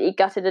was absolutely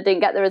gutted I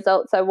didn't get the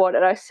results I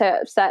wanted. I was so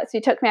upset. So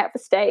he took me out for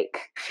steak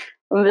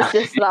and was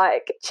just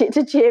like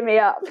to cheer me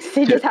up.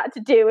 So he just had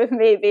to deal with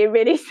me being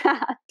really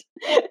sad.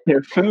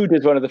 Food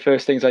is one of the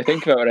first things I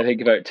think about when I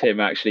think about Tim,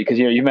 actually, because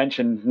you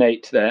mentioned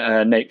Nate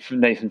there,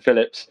 Nathan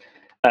Phillips.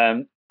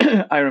 I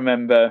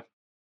remember,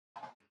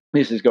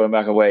 this is going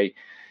back a way,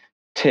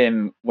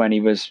 Tim,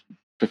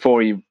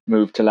 before he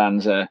moved to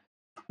Lanza,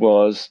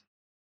 was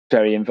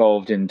very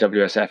involved in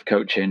WSF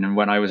coaching, and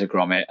when I was a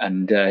grommet,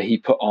 and he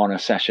put on a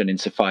session in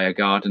Sophia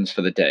Gardens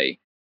for the day.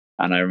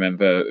 And I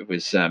remember it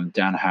was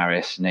Dan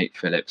Harris, Nate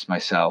Phillips,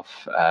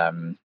 myself,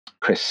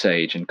 Chris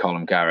Sage, and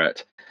Colin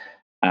Garrett.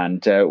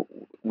 And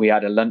we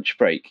had a lunch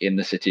break in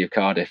the city of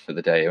Cardiff for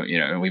the day,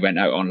 and we went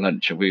out on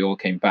lunch, and we all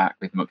came back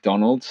with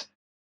McDonald's.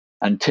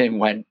 And Tim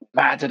went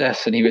mad at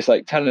us, and he was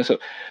like telling us,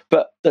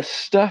 but the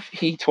stuff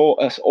he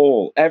taught us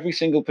all, every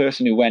single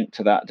person who went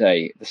to that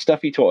day, the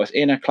stuff he taught us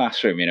in a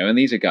classroom, and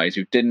these are guys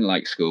who didn't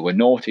like school, were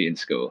naughty in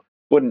school,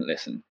 wouldn't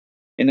listen,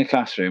 in a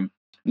classroom,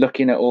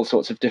 looking at all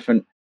sorts of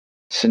different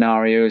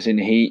scenarios in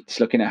heats,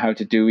 looking at how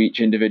to do each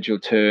individual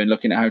turn,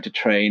 looking at how to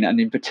train, and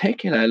in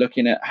particular,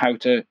 looking at how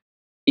to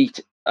eat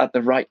at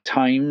the right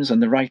times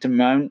and the right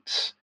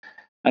amounts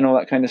and all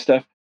that kind of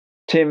stuff.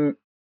 Tim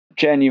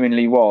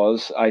genuinely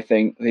was, I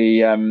think,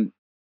 the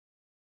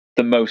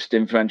most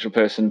influential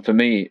person for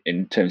me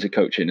in terms of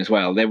coaching as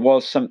well. There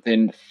was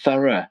something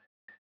thorough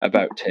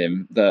about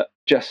Tim that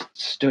just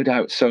stood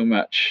out so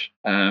much,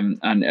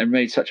 and it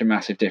made such a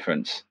massive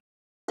difference.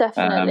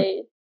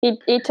 Definitely.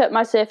 He took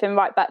my surfing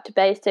right back to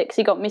basics.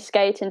 He got me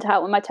skating to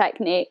help with my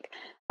technique.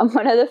 And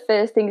one of the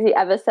first things he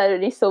ever said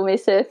when he saw me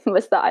surfing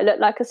was that I looked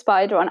like a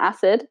spider on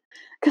acid,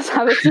 because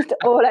I was just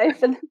all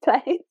over the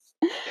place.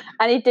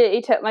 And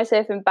he took my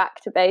surfing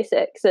back to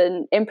basics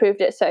and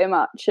improved it so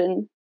much.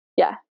 And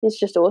yeah, he's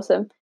just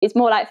awesome. He's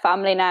more like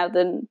family now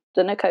than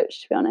a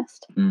coach, to be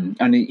honest.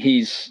 And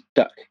he's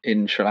stuck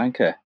in Sri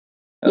Lanka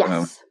at the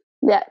moment.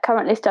 Yeah,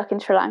 currently stuck in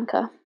Sri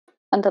Lanka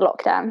under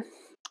lockdown.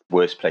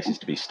 Worst places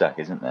to be stuck,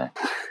 isn't there?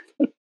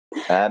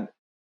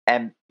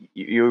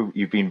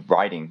 You've been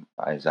riding,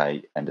 as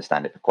I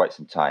understand it, for quite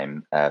some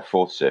time,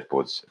 4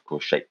 surfboards, of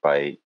course, shaped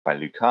by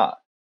Luke Hart.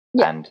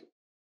 Yeah. And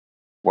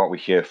what we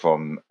hear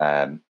from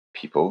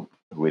people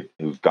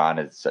who've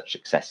garnered such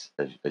success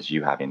as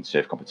you have in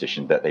surf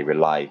competition that they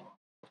rely,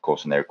 of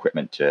course, on their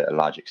equipment to a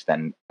large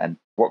extent. And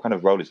what kind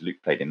of role has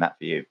Luke played in that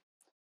for you?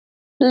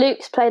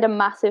 Luke's played a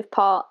massive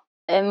part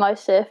in my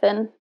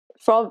surfing.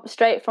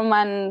 Straight from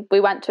when we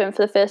went to him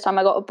for the first time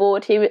I got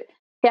aboard, he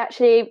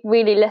actually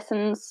really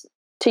listens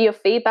to your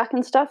feedback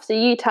and stuff. So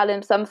you tell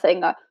him something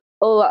like,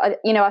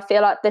 I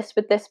feel like this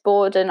with this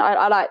board, and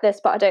I like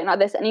this, but I don't like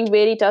this. And he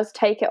really does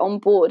take it on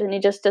board, and he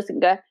just doesn't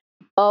go,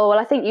 oh, well,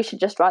 I think you should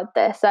just ride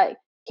this. Like,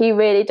 he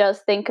really does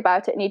think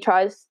about it, and he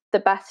tries the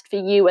best for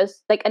you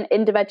as like an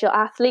individual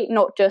athlete,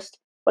 not just,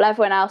 well,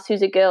 everyone else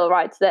who's a girl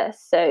rides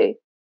this. So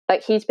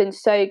like, he's been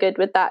so good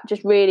with that,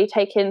 just really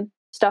taking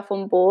stuff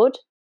on board.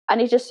 And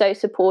he's just so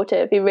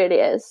supportive. He really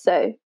is.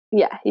 So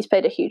yeah, he's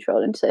played a huge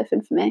role in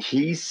surfing for me.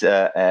 He's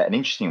an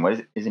interesting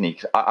one, isn't he?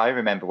 Because I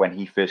remember when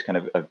he first kind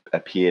of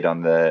appeared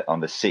on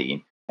the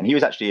scene, and he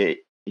was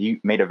actually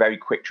he made a very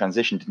quick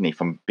transition, didn't he,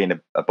 from being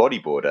a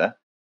bodyboarder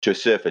to a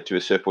surfer to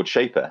a surfboard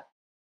shaper,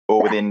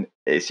 or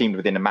it seemed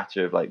within a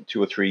matter of like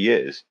 2 or 3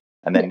 years,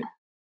 and then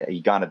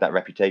he garnered that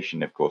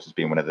reputation, of course, as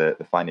being one of the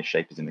finest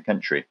shapers in the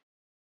country.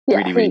 Yeah,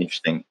 really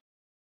interesting.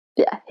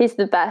 Yeah, he's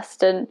the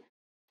best, and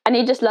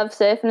he just loves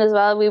surfing as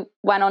well. We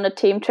went on a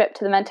team trip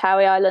to the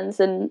Mentawai Islands,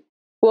 and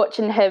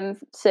watching him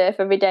surf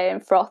every day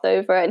and froth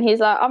over it. And he's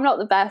like, I'm not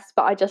the best,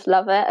 but I just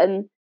love it.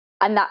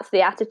 And that's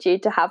the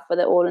attitude to have with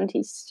it all. And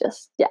he's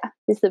just,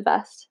 he's the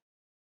best.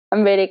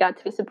 I'm really glad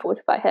to be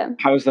supported by him.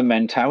 How's the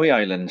Mentawai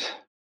Islands?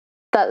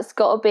 That's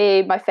got to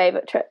be my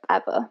favourite trip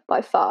ever,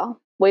 by far.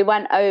 We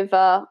went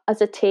over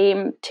as a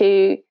team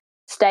to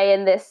stay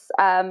in this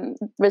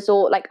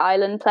resort, like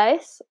island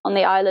place on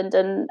the island,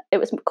 and it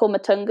was called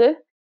Matungu.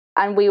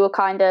 And we were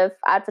kind of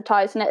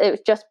advertising it. It was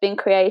just being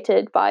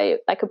created by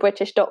like a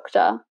British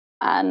doctor,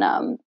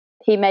 and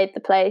he made the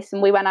place.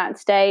 And we went out and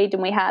stayed,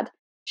 and we had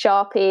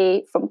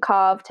Sharpie from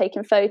Carve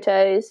taking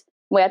photos.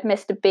 We had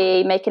Mr.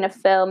 B making a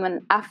film,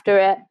 and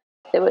after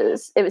it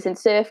was in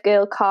Surf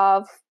Girl,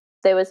 Carve.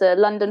 There was a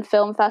London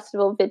Film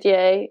Festival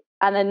video,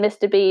 and then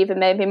Mr. B even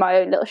made me my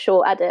own little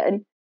short edit,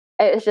 and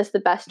it was just the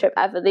best trip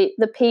ever.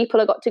 The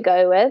people I got to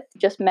go with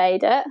just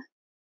made it.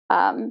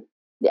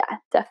 Yeah,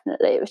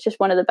 definitely. It was just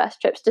one of the best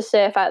trips to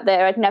surf out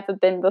there. I'd never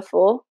been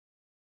before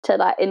to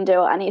like India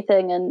or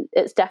anything, and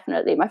it's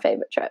definitely my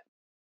favourite trip.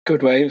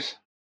 Good waves.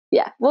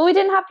 Yeah. Well, we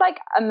didn't have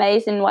like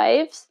amazing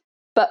waves,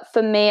 but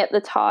for me at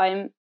the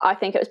time, I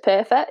think it was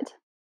perfect.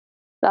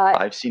 Like,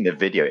 I've seen the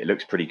video. It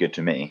looks pretty good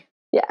to me.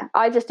 Yeah,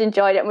 I just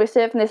enjoyed it. And we were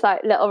surfing this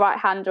like little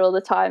right-hander all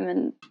the time,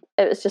 and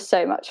it was just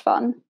so much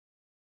fun.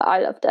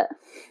 I loved it.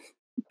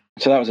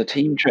 So that was a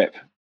team trip?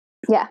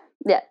 Yeah,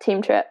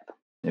 team trip.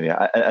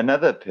 Yeah,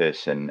 another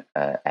person,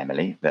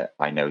 Emily, that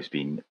I know has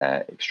been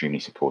extremely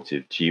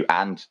supportive to you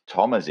and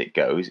Tom, as it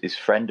goes, is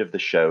friend of the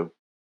show,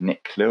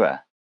 Nick Kluwer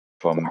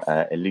from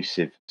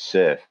Elusive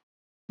Surf.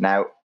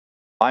 Now,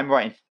 I'm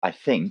right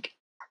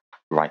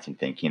in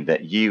thinking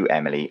that you,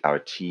 Emily, are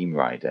a team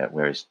rider,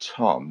 whereas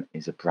Tom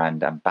is a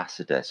brand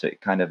ambassador. So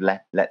it kind of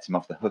lets him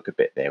off the hook a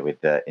bit there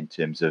with in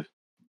terms of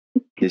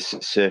his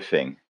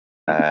surfing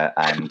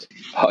and.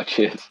 Oh,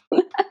 cheers.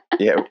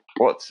 Yeah,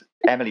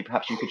 Emily,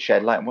 perhaps you could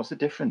shed light on what's the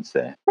difference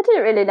there? I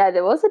didn't really know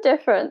there was a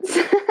difference.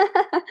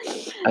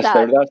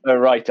 That's the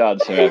right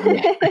answer,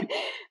 Emily.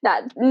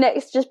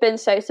 Nick's just been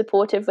so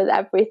supportive with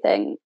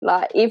everything.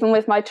 Like, even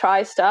with my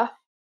try stuff,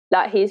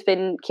 like, he's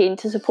been keen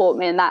to support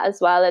me in that as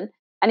well.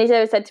 And he's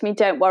always said to me,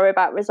 don't worry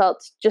about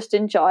results, just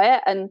enjoy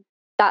it. And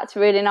that's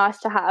really nice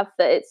to have,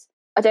 that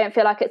I don't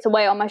feel like it's a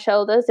weight on my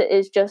shoulders. It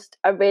is just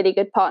a really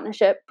good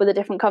partnership with a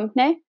different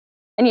company.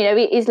 And,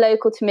 he's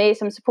local to me,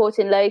 so I'm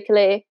supporting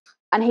locally.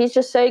 And he's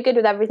just so good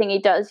with everything he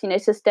does,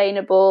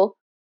 sustainable,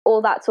 all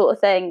that sort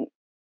of thing.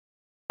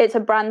 It's a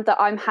brand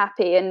that I'm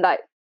happy and like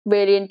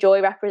really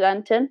enjoy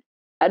representing.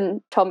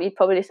 And Tom, you'd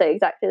probably say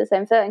exactly the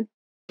same thing.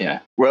 Yeah.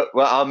 Well,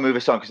 I'll move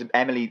us on, because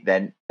Emily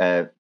then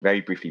very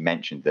briefly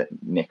mentioned that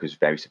Nick was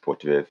very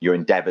supportive of your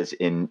endeavours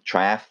in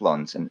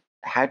triathlons. And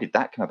how did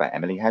that come about,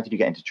 Emily? How did you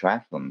get into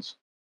triathlons?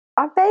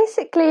 I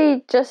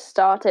basically just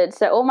started.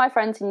 So all my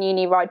friends in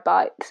uni ride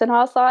bikes, and I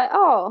was like,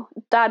 oh,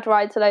 Dad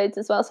rides loads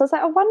as well. So I was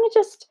like, why don't you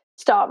just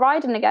start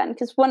riding again?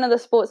 Because one of the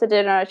sports I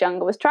did when I was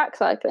younger was track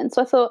cycling.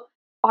 So I thought,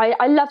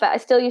 I love it. I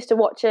still used to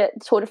watch it,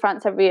 Tour de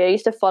France every year. I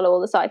used to follow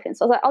all the cycling.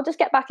 So I was like, I'll just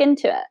get back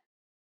into it.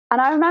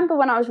 And I remember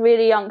when I was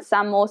really young,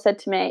 Sam Moore said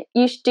to me,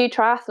 you should do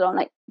triathlon.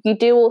 Like, you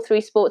do all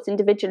three sports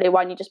individually,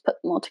 why don't you just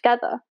put them all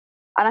together?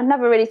 And I've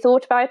never really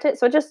thought about it.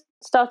 So I just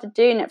started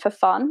doing it for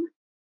fun.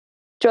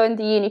 Joined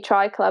the uni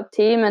tri club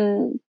team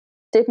and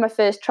did my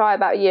first try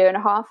about 1.5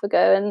 years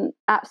ago, and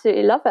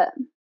absolutely love it.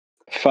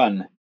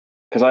 Fun,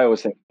 because I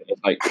always think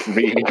it's like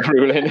really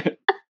grueling.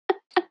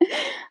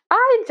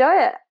 I enjoy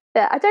it.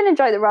 Yeah, I don't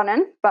enjoy the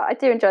running, but I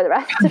do enjoy the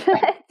rest of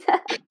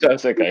it.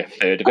 That's okay, a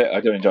third of it. I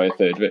don't enjoy a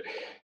third of it.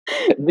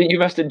 You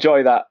must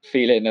enjoy that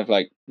feeling of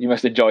like, you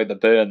must enjoy the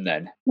burn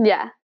then.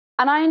 Yeah,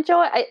 and I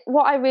enjoy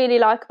what I really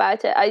like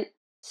about it. I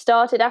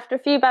started after a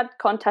few bad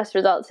contest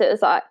results.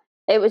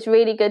 It was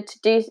really good to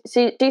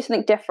do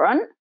something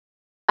different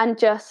and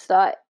just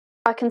like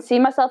I can see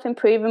myself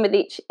improving with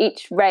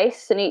each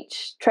race and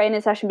each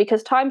training session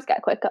because times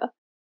get quicker.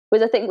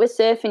 Whereas I think with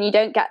surfing, you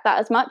don't get that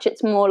as much.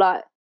 It's more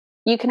like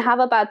you can have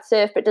a bad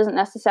surf, but it doesn't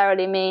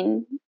necessarily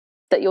mean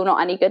that you're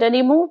not any good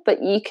anymore.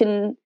 But you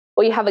can,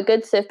 or you have a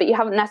good surf, but you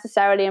haven't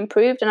necessarily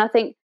improved. And I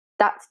think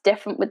that's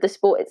different with the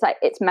sport. It's like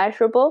it's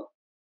measurable,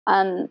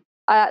 and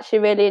I actually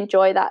really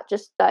enjoy that.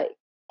 Just like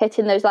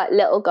hitting those like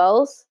little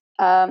goals.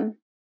 And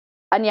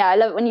yeah, I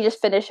love it when you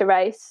just finish a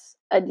race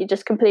and you're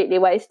just completely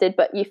wasted,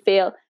 but you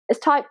feel it's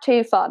type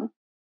 2 fun.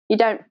 You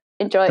don't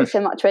enjoy it so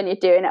much when you're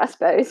doing it, I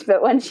suppose,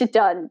 but once you're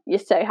done, you're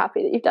so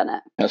happy that you've done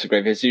it. That's a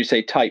great. Did you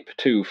say type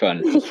 2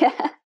 fun?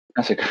 Yeah,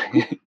 that's a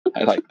great.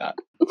 I like that.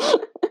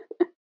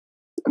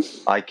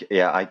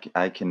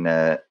 I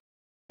can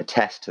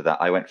attest to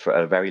that. I went for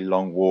a very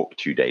long walk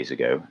 2 days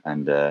ago,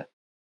 and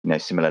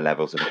similar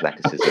levels of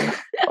athleticism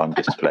on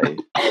display.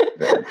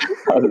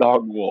 A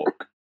long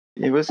walk.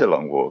 It was a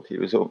long walk. It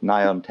was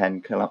nigh on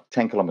 10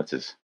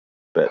 kilometers,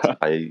 but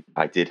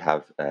I did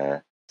have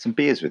some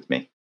beers with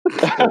me for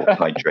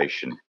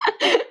hydration.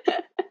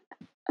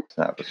 So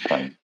that was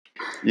fun.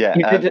 Yeah,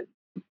 you did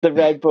the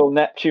Red Bull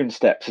Neptune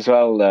steps as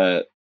well.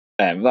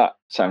 That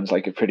sounds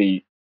like a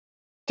pretty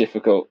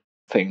difficult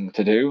thing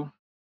to do.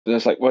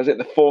 There's like, was it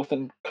the Forth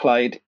and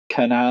Clyde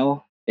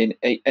Canal in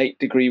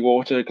 8-degree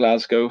water,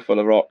 Glasgow, full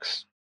of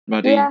rocks,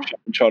 muddy,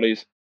 shopping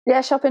trolleys?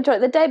 Yeah, shopping trolley.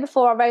 The day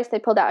before our race, they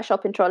pulled out a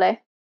shopping trolley.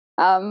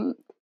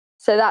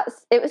 So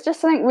it was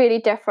just something really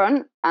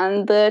different.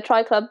 And the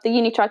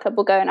uni tri club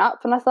were going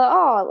up, and I thought,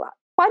 oh,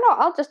 why not?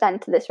 I'll just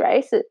enter this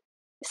race. It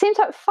seems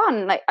like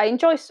fun. Like, I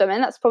enjoy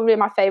swimming. That's probably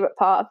my favourite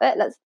part of it.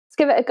 Let's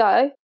give it a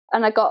go.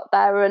 And I got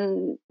there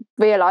and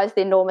realised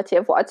the enormity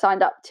of what I'd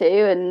signed up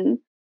to. And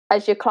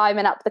as you're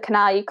climbing up the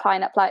canal, you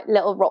climb up like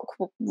little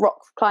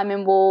rock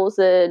climbing walls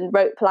and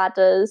rope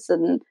ladders,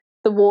 and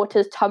the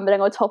water's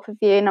tumbling on top of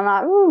you. And I'm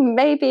like, oh,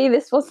 maybe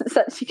this wasn't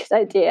such a good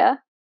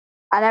idea.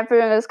 And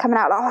everyone was coming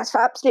out like, oh, it's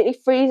absolutely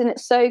freezing.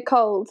 It's so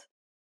cold.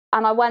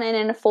 And I went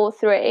in a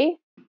 4-3.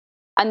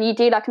 And you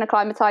do like an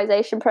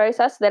acclimatization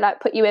process. So they like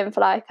put you in for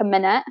like a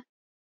minute.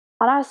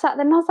 And I sat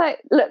there and I was like,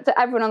 looked at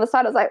everyone on the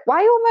side. I was like, why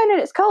are you all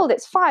moaning? It's cold.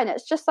 It's fine.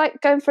 It's just like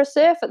going for a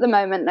surf at the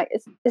moment. Like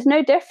it's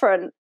no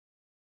different.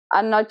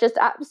 And I just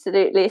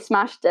absolutely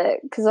smashed it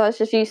because I was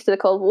just used to the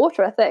cold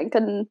water, I think.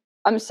 And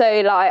I'm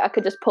so like, I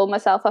could just pull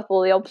myself up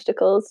all the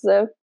obstacles.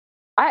 So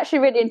I actually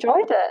really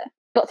enjoyed it.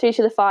 Got through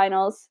to the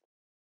finals.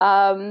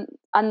 And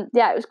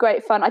yeah, it was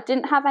great fun. I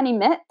didn't have any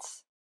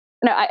mitts.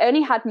 No, I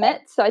only had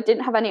mitts, so I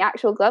didn't have any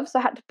actual gloves. So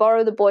I had to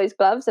borrow the boys'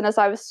 gloves. And as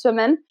I was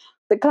swimming,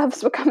 the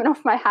gloves were coming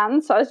off my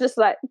hands. So I was just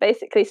like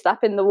basically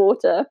slapping the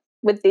water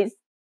with these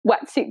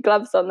wetsuit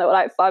gloves on that were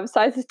like 5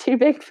 sizes too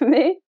big for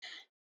me.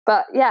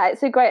 But yeah,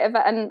 it's a great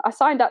event, and I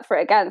signed up for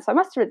it again, so I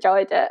must have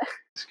enjoyed it.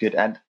 It's good.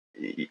 And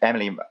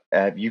Emily,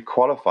 you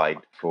qualified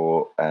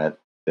for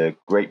the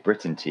Great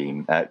Britain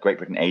team, Great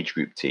Britain age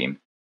group team,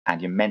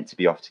 and you're meant to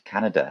be off to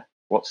Canada.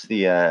 What's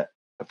the,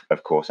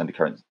 of course, under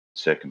current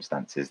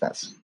circumstances,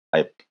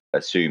 I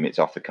assume it's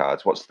off the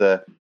cards. What's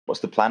the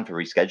plan for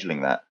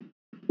rescheduling that?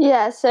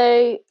 Yeah,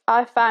 so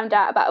I found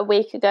out about a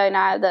week ago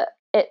now that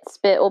it's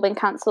all been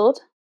cancelled.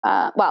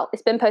 Well,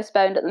 it's been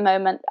postponed at the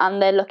moment,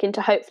 and they're looking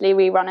to hopefully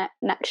rerun it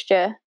next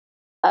year.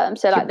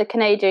 So like the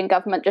Canadian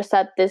government just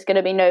said there's going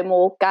to be no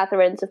more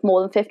gatherings of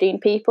more than 15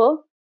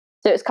 people.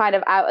 So it's kind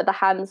of out of the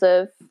hands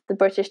of the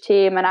British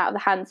team and out of the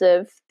hands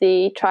of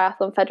the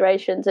triathlon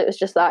federations. It was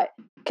just like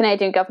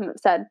Canadian government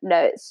said, no,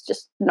 it's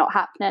just not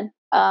happening.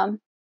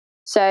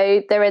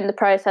 So they're in the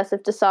process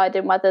of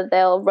deciding whether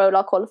they'll roll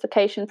our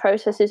qualification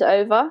processes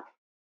over,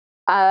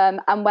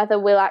 and whether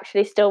we'll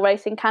actually still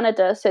race in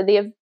Canada. So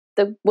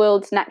the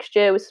Worlds next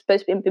year was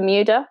supposed to be in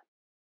Bermuda.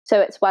 So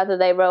it's whether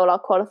they roll our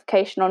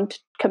qualification on to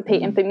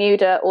compete in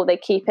Bermuda or they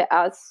keep it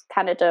as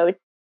Canada.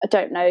 I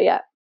don't know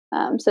yet.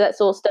 So that's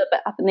all still a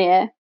bit up in the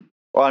air.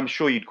 Well, I'm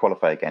sure you'd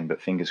qualify again,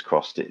 but fingers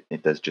crossed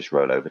it does just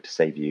roll over to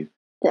save you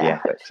the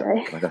effort.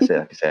 Like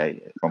I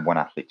say, from one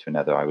athlete to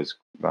another, I was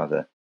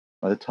rather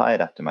tired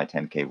after my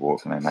 10K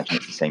walk, and I imagine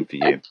it's the same for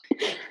you.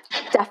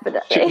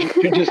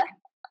 Definitely.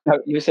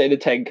 You were saying a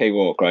 10K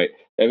walk, right?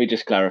 Let me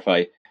just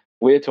clarify.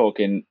 We're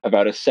talking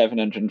about a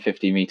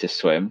 750 meter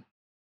swim,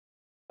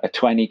 a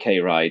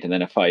 20K ride, and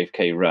then a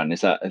 5K run.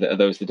 Are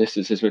those the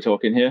distances we're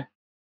talking here?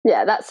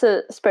 Yeah, that's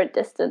a sprint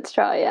distance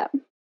try, yeah.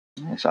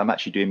 So I'm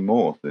actually doing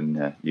more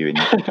than you in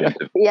terms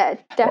of yeah,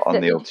 definitely.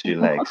 on the old 2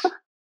 legs.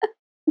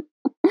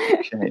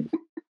 Okay.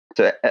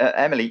 So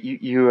Emily,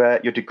 your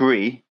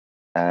degree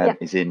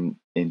is in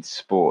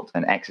sport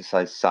and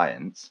exercise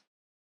science,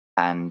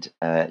 and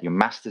your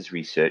master's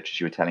research, as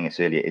you were telling us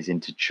earlier, is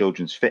into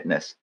children's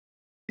fitness.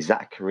 Is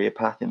that a career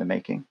path in the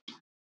making?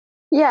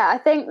 Yeah, I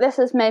think this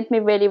has made me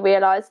really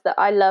realise that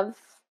I love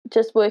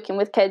just working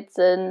with kids,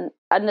 and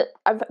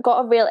I've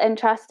got a real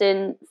interest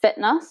in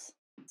fitness.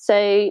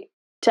 So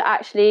to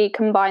actually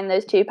combine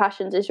those 2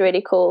 passions is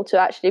really cool, to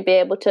actually be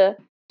able to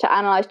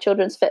analyse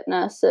children's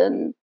fitness.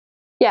 And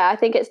yeah, I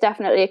think it's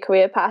definitely a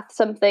career path,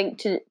 something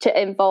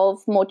to involve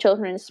more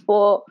children in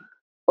sport.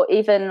 or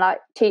even like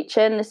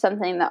teaching is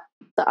something that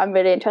I'm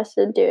really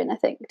interested in doing, I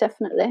think,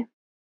 definitely.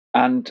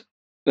 And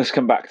let's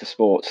come back to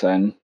sports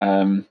then.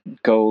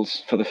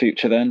 Goals for the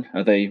future then?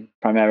 Are they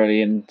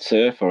primarily in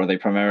surf, or are they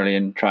primarily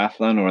in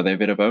triathlon, or are they a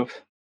bit of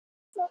both?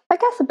 I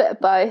guess a bit of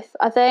both.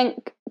 I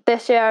think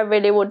this year I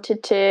really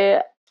wanted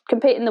to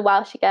compete in the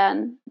Welsh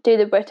again, do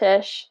the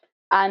British,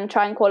 and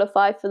try and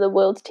qualify for the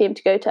world team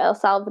to go to El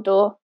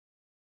Salvador.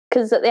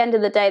 Because at the end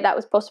of the day, that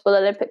was possible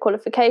Olympic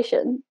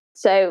qualification.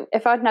 So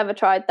if I'd never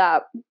tried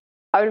that,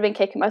 I would have been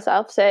kicking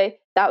myself. So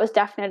that was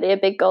definitely a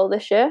big goal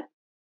this year.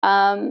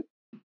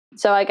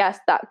 So I guess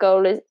that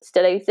goal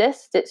still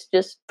exists. It's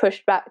just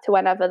pushed back to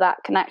whenever that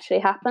can actually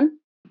happen.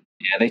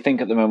 Yeah, they think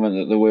at the moment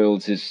that the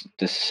Worlds is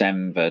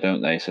December,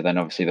 don't they? So then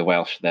obviously the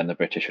Welsh, then the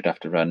British would have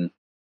to run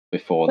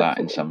before that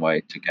in some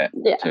way to get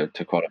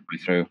to qualify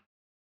through.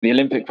 The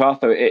Olympic path,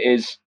 though, it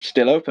is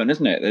still open,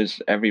 isn't it?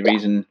 There's every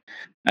reason.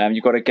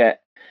 You've got to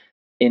get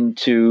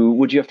into.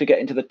 Would you have to get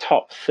into the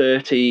top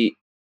 30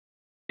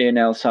 in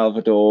El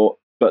Salvador?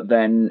 But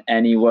then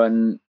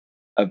anyone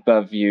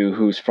above you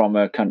who's from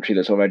a country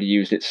that's already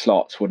used its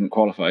slots wouldn't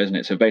qualify, isn't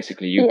it? So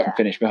basically, you can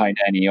finish behind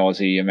any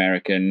Aussie,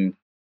 American,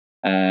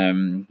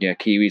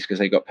 Kiwis, because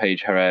they got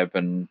Paige Hareb,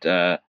 and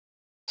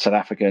South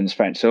Africans,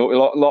 French. So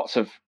lots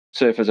of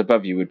surfers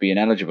above you would be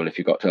ineligible if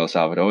you got to El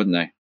Salvador, wouldn't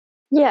they?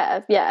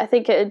 Yeah. I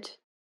think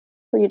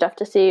you'd have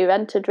to see who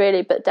entered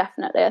really, but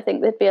definitely I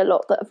think there'd be a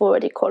lot that have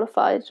already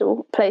qualified,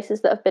 or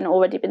places that have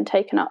already been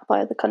taken up by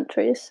other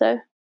countries. So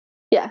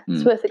yeah,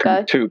 it's worth a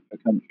go. Two per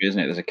country,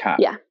 isn't it? There's a cap.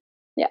 Yeah.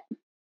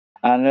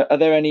 And are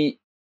there any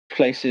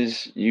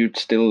places you'd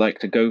still like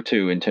to go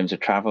to in terms of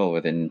travel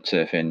within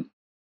surfing?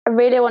 I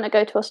really want to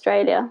go to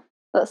Australia.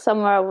 That's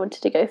somewhere I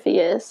wanted to go for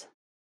years.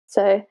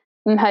 So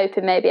I'm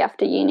hoping maybe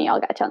after uni I'll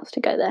get a chance to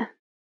go there.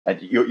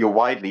 And you're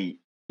widely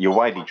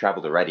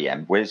travelled already,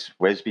 Em. Where's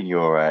been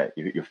your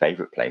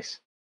favourite place?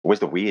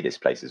 Where's the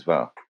weirdest place as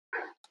well?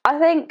 I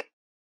think,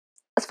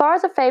 as far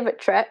as a favourite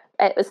trip,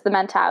 it was the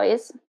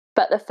Mentawais.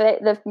 But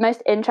the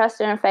most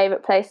interesting and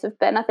favourite place I've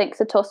been, I think,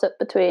 is a toss-up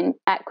between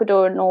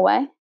Ecuador and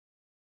Norway.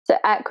 So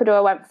Ecuador,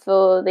 I went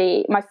for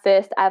my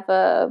first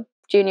ever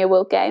Junior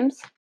World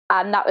Games.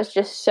 And that was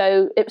just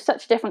it was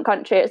such a different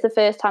country. It was the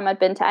first time I'd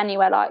been to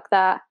anywhere like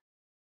that.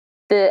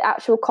 The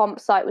actual comp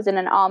site was in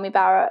an army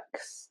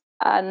barracks.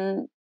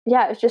 And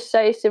yeah, it was just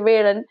so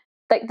surreal. And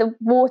like the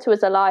water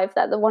was alive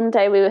there. The one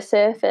day we were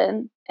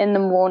surfing in the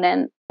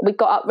morning, we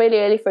got up really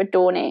early for a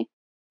Dorney,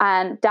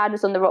 and Dad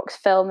was on the rocks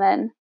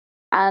filming.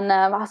 And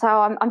I was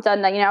like, I'm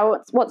done now. I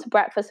want some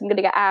breakfast. I'm going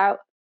to get out.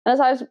 And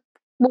as I was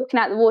walking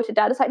out the water,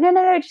 Dad was like,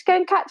 no, just go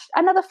and catch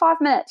another 5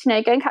 minutes. Go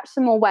and catch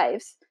some more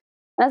waves.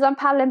 And as I'm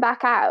paddling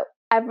back out,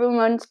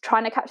 everyone's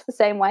trying to catch the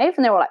same wave,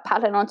 and they were like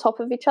paddling on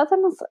top of each other.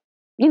 And I was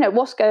like,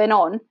 what's going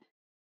on?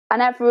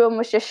 And everyone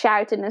was just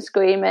shouting and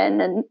screaming.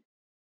 And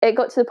it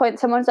got to the point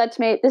someone said to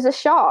me, there's a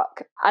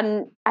shark.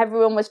 And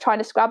everyone was trying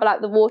to scrabble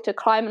out the water,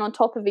 climbing on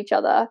top of each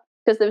other,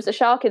 because there was a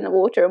shark in the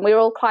water, and we were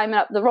all climbing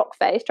up the rock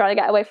face trying to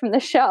get away from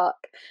the shark.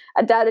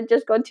 And Dad had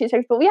just gone 2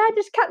 seconds, but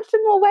just catch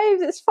some more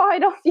waves, it's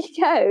fine, off you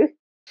go.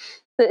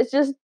 So it's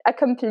just a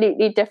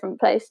completely different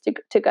place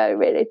to go,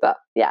 really. But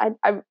yeah,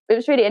 it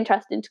was really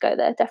interesting to go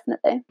there,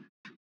 definitely.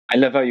 I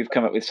love how you've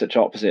come up with such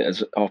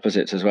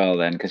opposites as well,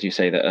 then, because you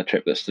say that a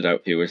trip that stood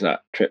out for you was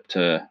that trip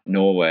to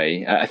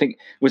Norway. I think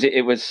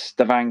it was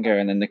Stavanger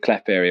and then the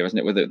Klepp area,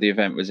 wasn't it? Where the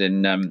event was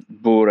in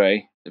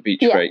Borø, the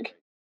beach break.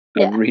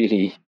 A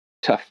really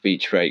tough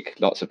beach break,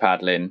 lots of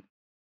paddling,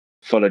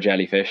 full of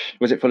jellyfish.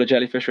 Was it full of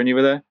jellyfish when you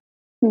were there?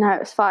 No, it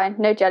was fine.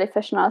 No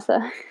jellyfish when I was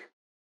there.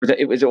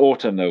 It was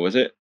autumn though, was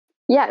it?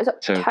 Yeah, it was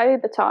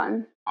October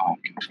time. Oh,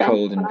 it was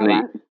cold and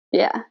bleak.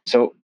 Yeah.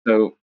 So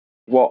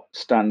what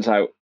stands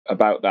out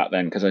about that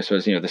then? Because I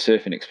suppose the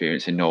surfing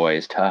experience in Norway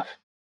is tough.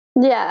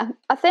 Yeah,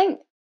 I think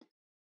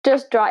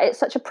just dry. It's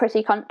such a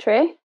pretty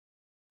country,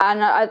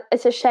 and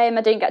it's a shame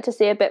I didn't get to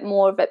see a bit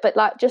more of it. But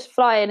like just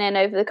flying in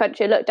over the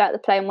country, I looked out the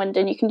plane window,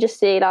 and you can just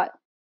see like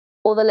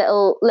all the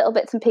little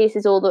bits and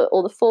pieces, all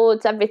the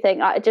fords, everything.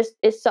 Like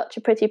it's such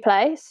a pretty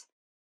place,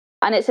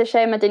 and it's a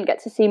shame I didn't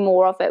get to see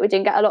more of it. We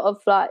didn't get a lot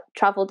of like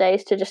travel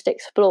days to just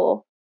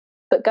explore,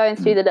 but going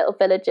through the little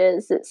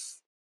villages,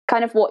 it's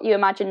kind of what you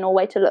imagine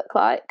Norway to look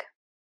like.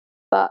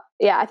 But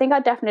yeah, I think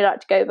I'd definitely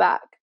like to go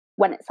back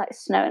when it's like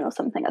snowing or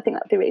something. I think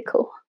that'd be really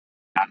cool.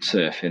 And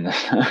surfing.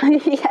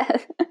 Yeah.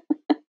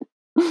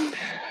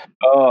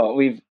 Oh,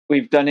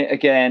 we've done it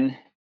again.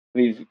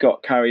 We've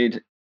got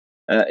carried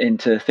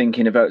into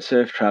thinking about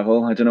surf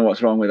travel. I don't know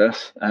what's wrong with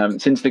us.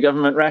 Since the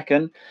government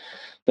reckon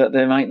that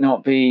there might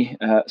not be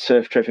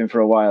surf tripping for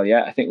a while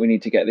yet, I think we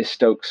need to get this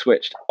Stoke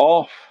switched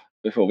off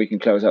before we can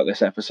close out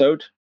this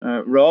episode.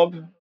 Rob,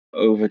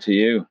 over to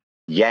you.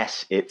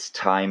 Yes, it's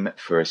time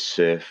for a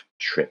surf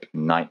trip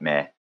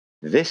nightmare.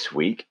 This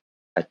week,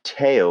 a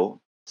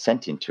tale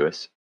sent in to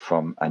us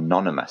from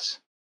Anonymous.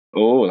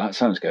 Oh, that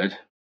sounds good.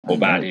 Or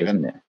bad,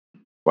 even. It?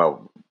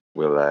 Well,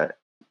 we'll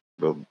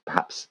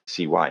perhaps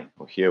see why,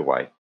 or hear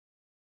why.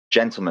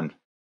 Gentlemen,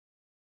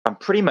 I'm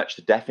pretty much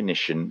the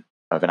definition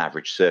of an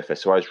average surfer,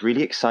 so I was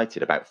really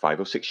excited about 5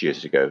 or 6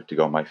 years ago to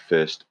go on my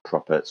first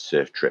proper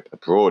surf trip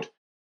abroad.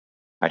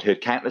 I'd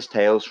heard countless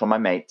tales from my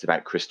mates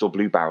about crystal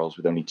blue barrels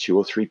with only 2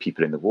 or 3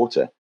 people in the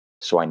water,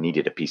 so I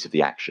needed a piece of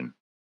the action.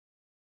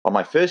 On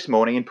my first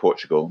morning in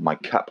Portugal, my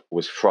cup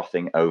was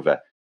frothing over.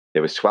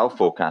 There was swell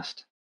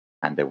forecast,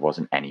 and there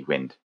wasn't any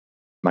wind.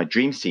 My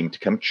dream seemed to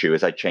come true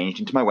as I changed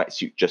into my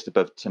wetsuit just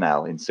above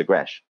Tonel in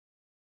Sagres.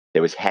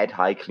 There was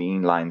head-high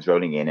clean lines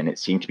rolling in, and it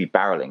seemed to be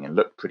barreling and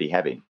looked pretty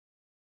heavy.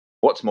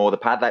 What's more, the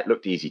padlock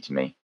looked easy to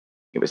me.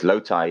 It was low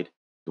tide,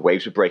 the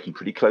waves were breaking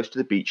pretty close to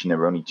the beach, and there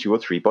were only 2 or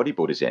 3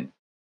 bodyboarders in.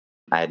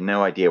 I had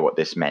no idea what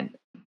this meant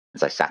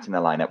as I sat in the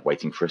lineup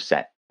waiting for a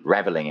set,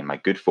 reveling in my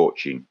good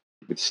fortune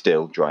with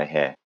still dry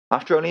hair.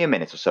 After only a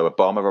minute or so, a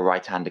bomb of a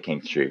right-hander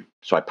came through,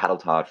 so I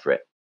paddled hard for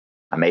it.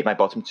 I made my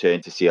bottom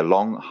turn to see a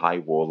long, high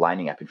wall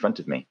lining up in front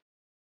of me.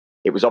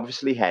 It was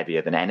obviously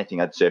heavier than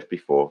anything I'd surfed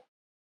before,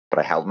 but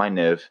I held my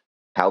nerve,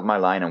 held my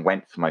line, and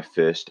went for my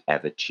first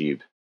ever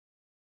tube.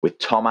 With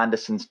Tom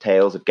Anderson's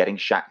tales of getting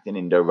shacked in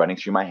Indo running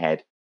through my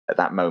head, at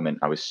that moment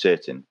I was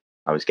certain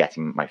I was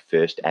getting my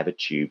first ever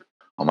tube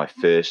on my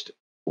first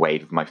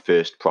wave of my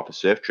first proper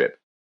surf trip.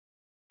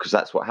 Because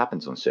that's what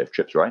happens on surf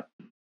trips, right?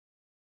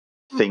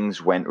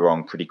 Things went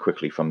wrong pretty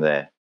quickly from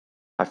there.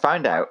 I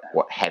found out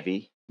what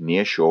heavy,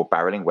 near-shore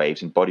barreling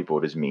waves and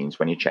bodyboarders means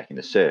when you're checking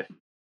the surf.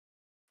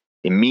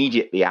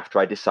 Immediately after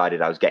I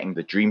decided I was getting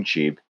the dream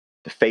tube,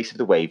 the face of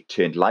the wave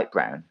turned light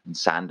brown and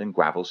sand and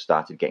gravel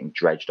started getting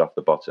dredged off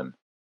the bottom.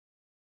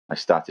 I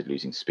started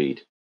losing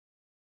speed.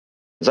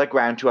 As I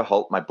ground to a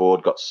halt, my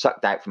board got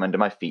sucked out from under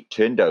my feet,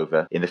 turned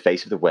over in the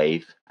face of the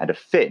wave, and a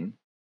fin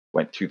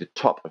went through the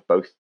top of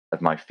both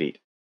of my feet.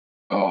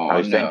 I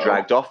was then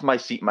dragged off my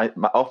feet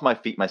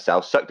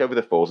myself, sucked over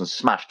the falls, and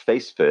smashed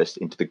face first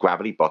into the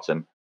gravelly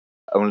bottom,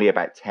 only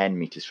about 10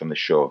 meters from the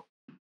shore.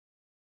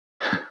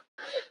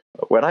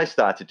 When I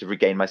started to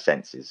regain my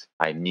senses,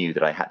 I knew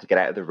that I had to get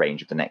out of the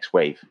range of the next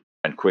wave,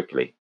 and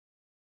quickly.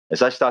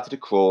 As I started to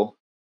crawl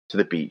to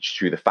the beach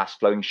through the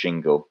fast-flowing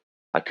shingle,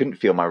 I couldn't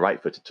feel my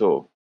right foot at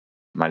all.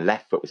 My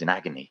left foot was in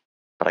agony,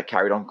 but I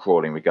carried on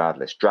crawling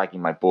regardless,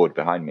 dragging my board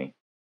behind me.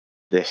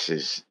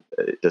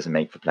 It doesn't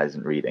make for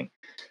pleasant reading.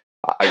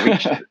 I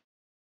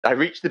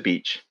reached the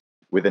beach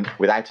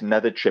without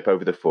another trip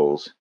over the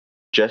falls,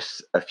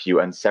 just a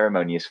few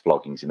unceremonious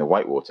floggings in the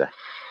whitewater.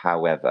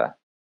 However,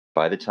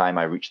 by the time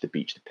I reached the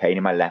beach, the pain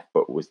in my left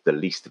foot was the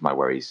least of my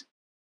worries.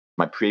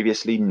 My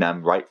previously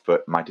numb right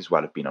foot might as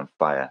well have been on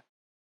fire.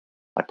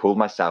 I pulled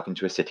myself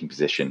into a sitting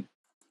position.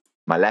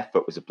 My left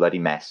foot was a bloody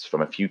mess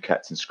from a few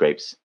cuts and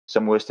scrapes,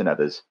 some worse than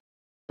others,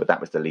 but that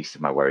was the least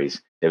of my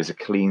worries. There was a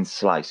clean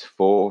slice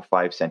 4 or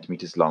 5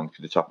 centimeters long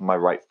through the top of my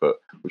right foot,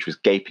 which was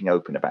gaping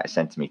open about 1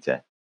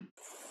 centimeter.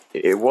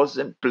 It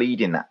wasn't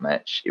bleeding that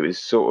much. It was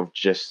sort of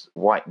just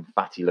white and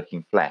fatty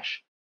looking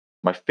flesh.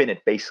 My fin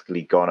had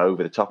basically gone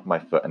over the top of my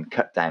foot and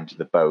cut down to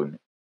the bone.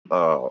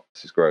 Oh,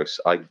 this is gross.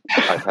 I've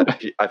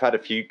had a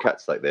few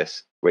cuts like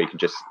this where you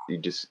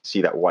just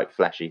see that white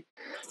fleshy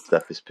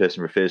stuff this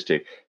person refers to.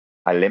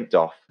 I limped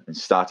off and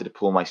started to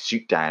pull my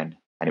suit down,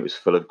 and it was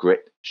full of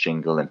grit,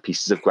 shingle, and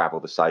pieces of gravel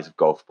the size of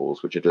golf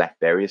balls, which had left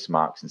various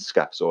marks and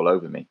scuffs all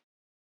over me.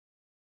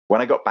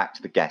 When I got back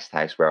to the guest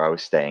house where I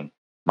was staying,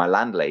 my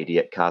landlady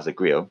at Casa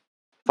Grill,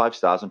 5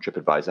 stars on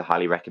TripAdvisor,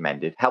 highly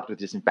recommended, helped with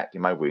disinfecting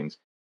my wounds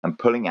and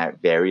pulling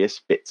out various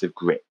bits of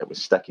grit that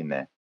was stuck in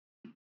there.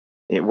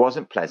 It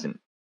wasn't pleasant,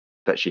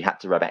 but she had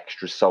to rub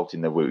extra salt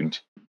in the wound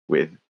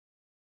with,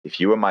 "If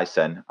you were my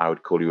son, I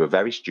would call you a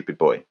very stupid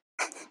boy."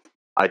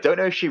 I don't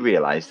know if she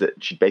realised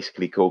that she'd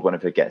basically called one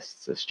of her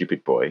guests a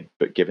stupid boy,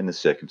 but given the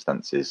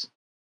circumstances,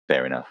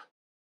 fair enough.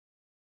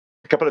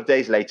 A couple of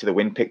days later, the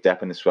wind picked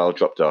up and the swell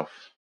dropped off.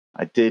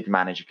 I did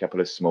manage a couple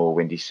of small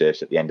windy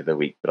surfs at the end of the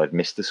week, but I'd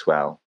missed the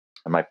swell,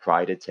 and my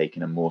pride had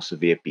taken a more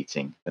severe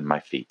beating than my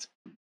feet.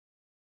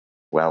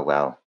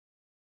 Well.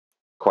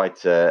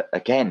 Quite,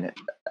 again,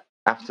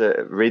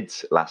 after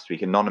Rids last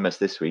week, Anonymous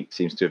this week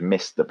seems to have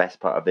missed the best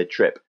part of their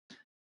trip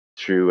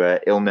through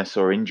illness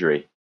or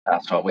injury.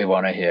 That's what we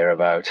want to hear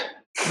about.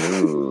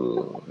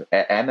 Ooh.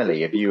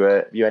 Emily, have you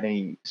had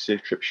any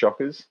surf trip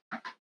shockers?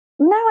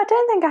 No, I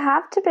don't think I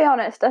have, to be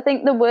honest. I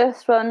think the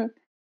worst one,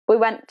 we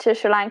went to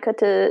Sri Lanka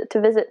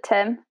to visit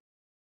Tim,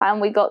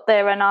 and we got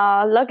there and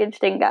our luggage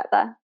didn't get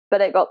there, but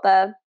it got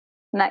there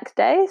next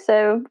day.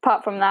 So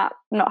apart from that,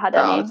 not had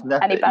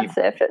any bad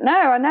surf trip. No,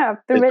 I know.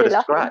 I've been really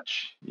lucky.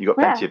 Scratch. You got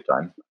plenty of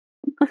time.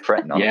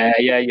 Fret not. Yeah,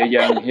 you're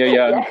young. You're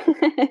young.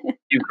 Yeah.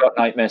 You've got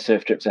nightmare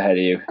surf trips ahead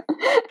of you.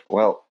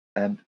 Well,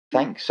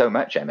 thanks so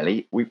much,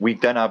 Emily. We've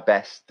done our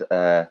best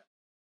to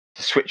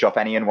switch off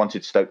any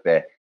unwanted stoke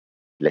there.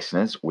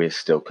 Listeners, we're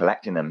still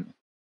collecting them.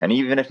 And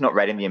even if not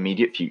read in the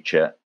immediate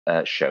future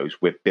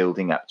shows, we're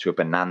building up to a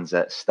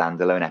bonanza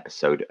standalone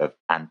episode of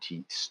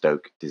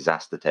Anti-Stoke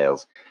Disaster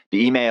Tales.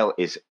 The email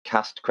is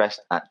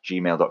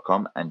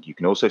castcrest@gmail.com, and you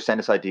can also send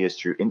us ideas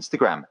through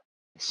Instagram,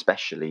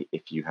 especially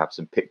if you have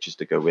some pictures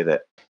to go with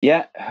it.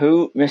 Yeah,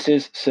 who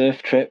misses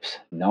surf trips?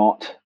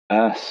 Not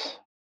us.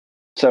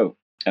 So,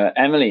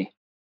 Emily,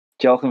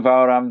 diolch yn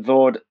fawr am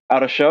ddod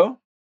ar y show.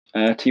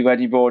 Ti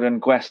wedi bod yn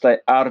gwestai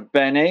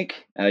arbennig.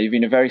 You've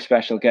been a very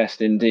special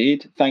guest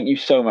indeed. Thank you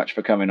so much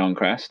for coming on,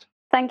 Crest.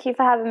 Thank you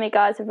for having me,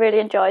 guys. I've really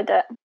enjoyed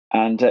it.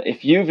 And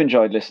if you've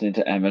enjoyed listening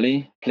to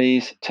Emily,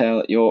 please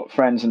tell your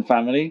friends and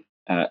family,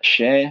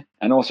 share,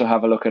 and also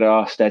have a look at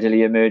our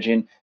steadily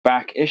emerging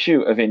back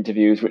issue of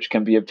interviews, which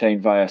can be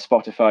obtained via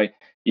Spotify,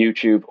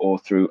 YouTube, or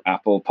through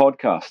Apple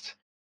Podcasts.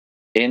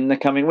 In the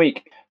coming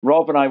week,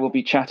 Rob and I will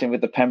be chatting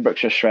with the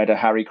Pembrokeshire shredder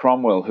Harry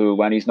Cromwell, who,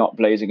 when he's not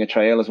blazing a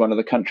trail as one of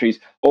the country's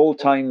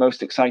all-time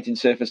most exciting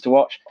surfers to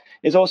watch,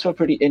 is also a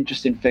pretty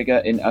interesting figure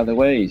in other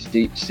ways.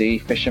 Deep sea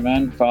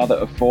fisherman, father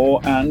of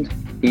 4, and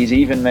he's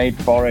even made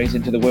forays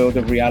into the world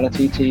of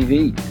reality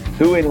TV.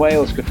 Who in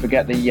Wales could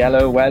forget the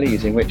yellow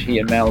wellies in which he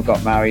and Mel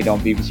got married on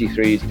BBC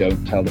Three's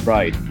Don't Tell the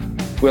Bride?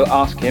 We'll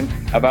ask him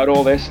about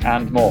all this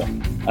and more.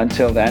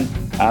 Until then,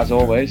 as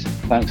always,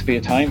 thanks for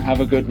your time, have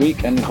a good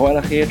week, and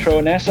gwelwch chi y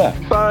tro nesa.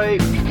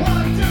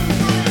 Bye!